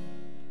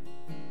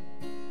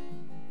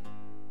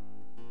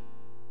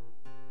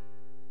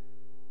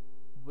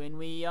 When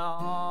we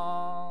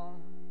all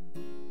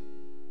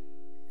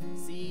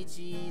see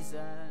Jesus,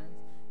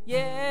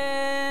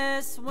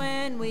 yes,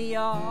 when we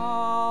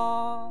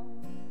all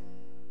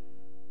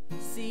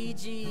see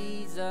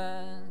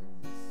Jesus,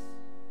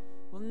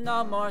 well,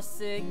 no more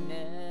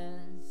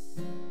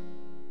sickness,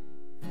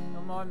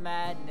 no more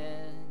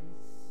madness,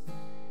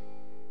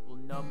 well,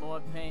 no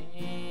more pain.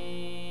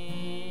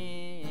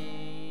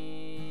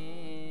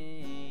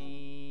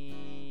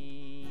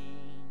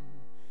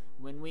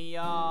 when we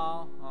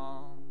all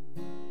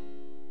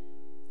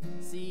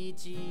see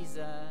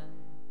Jesus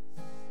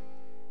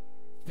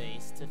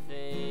face to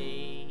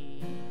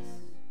face.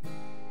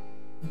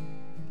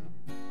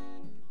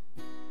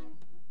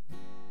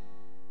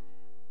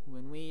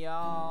 When we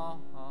all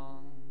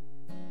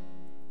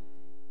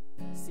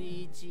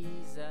see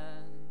Jesus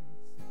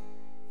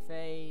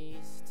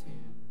face to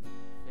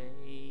face.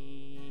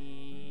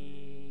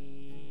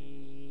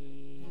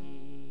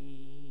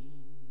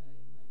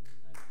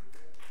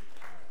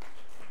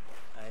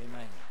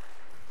 Amen.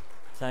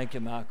 Thank you,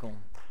 Michael.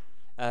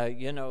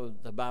 You know,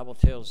 the Bible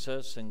tells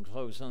us in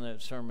closing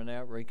that sermon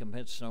out,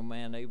 recompense no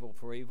man evil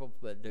for evil,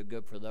 but do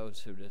good for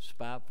those who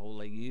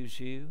despitefully use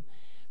you.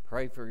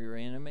 Pray for your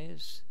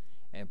enemies,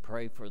 and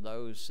pray for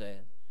those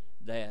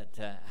that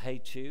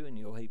hate you, and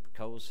you'll heap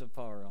coals of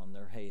fire on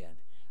their head.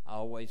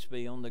 Always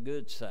be on the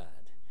good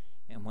side.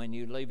 And when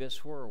you leave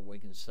this world, we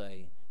can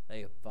say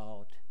they have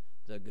fought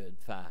the good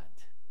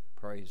fight.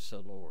 Praise the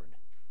Lord.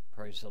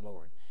 Praise the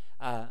Lord.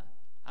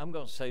 I'm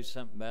going to say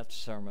something about the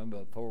sermon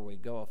before we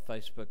go off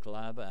Facebook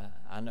Live.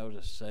 I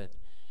noticed that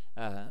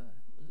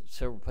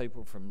several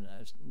people from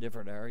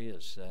different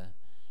areas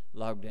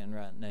logged in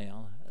right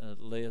now.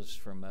 Liz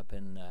from up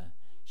in,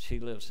 she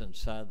lives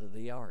inside of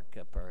the Ark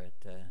up there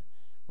at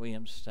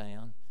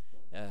Williamstown.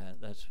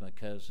 That's my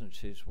cousin.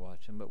 She's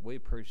watching, but we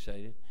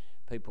appreciate it.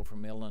 People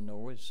from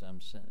Illinois,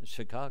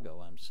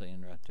 Chicago, I'm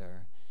seeing right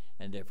there,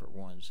 and different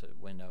ones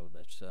that we know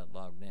that's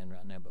logged in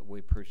right now, but we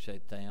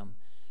appreciate them.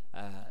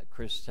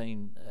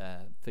 Christine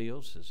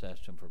Fields is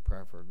asking for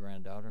prayer for her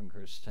granddaughter, and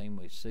Christine,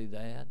 we see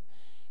that,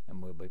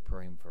 and we'll be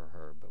praying for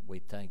her. But we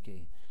thank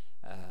you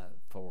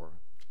for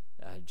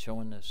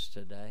joining us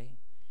today,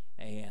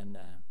 and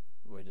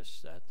we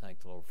just thank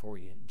the Lord for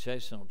you.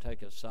 Jason will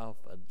take us off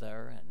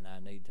there, and I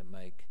need to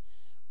make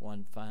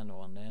one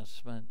final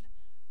announcement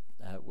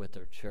with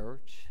our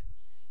church,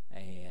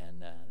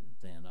 and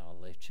then I'll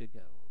let you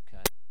go.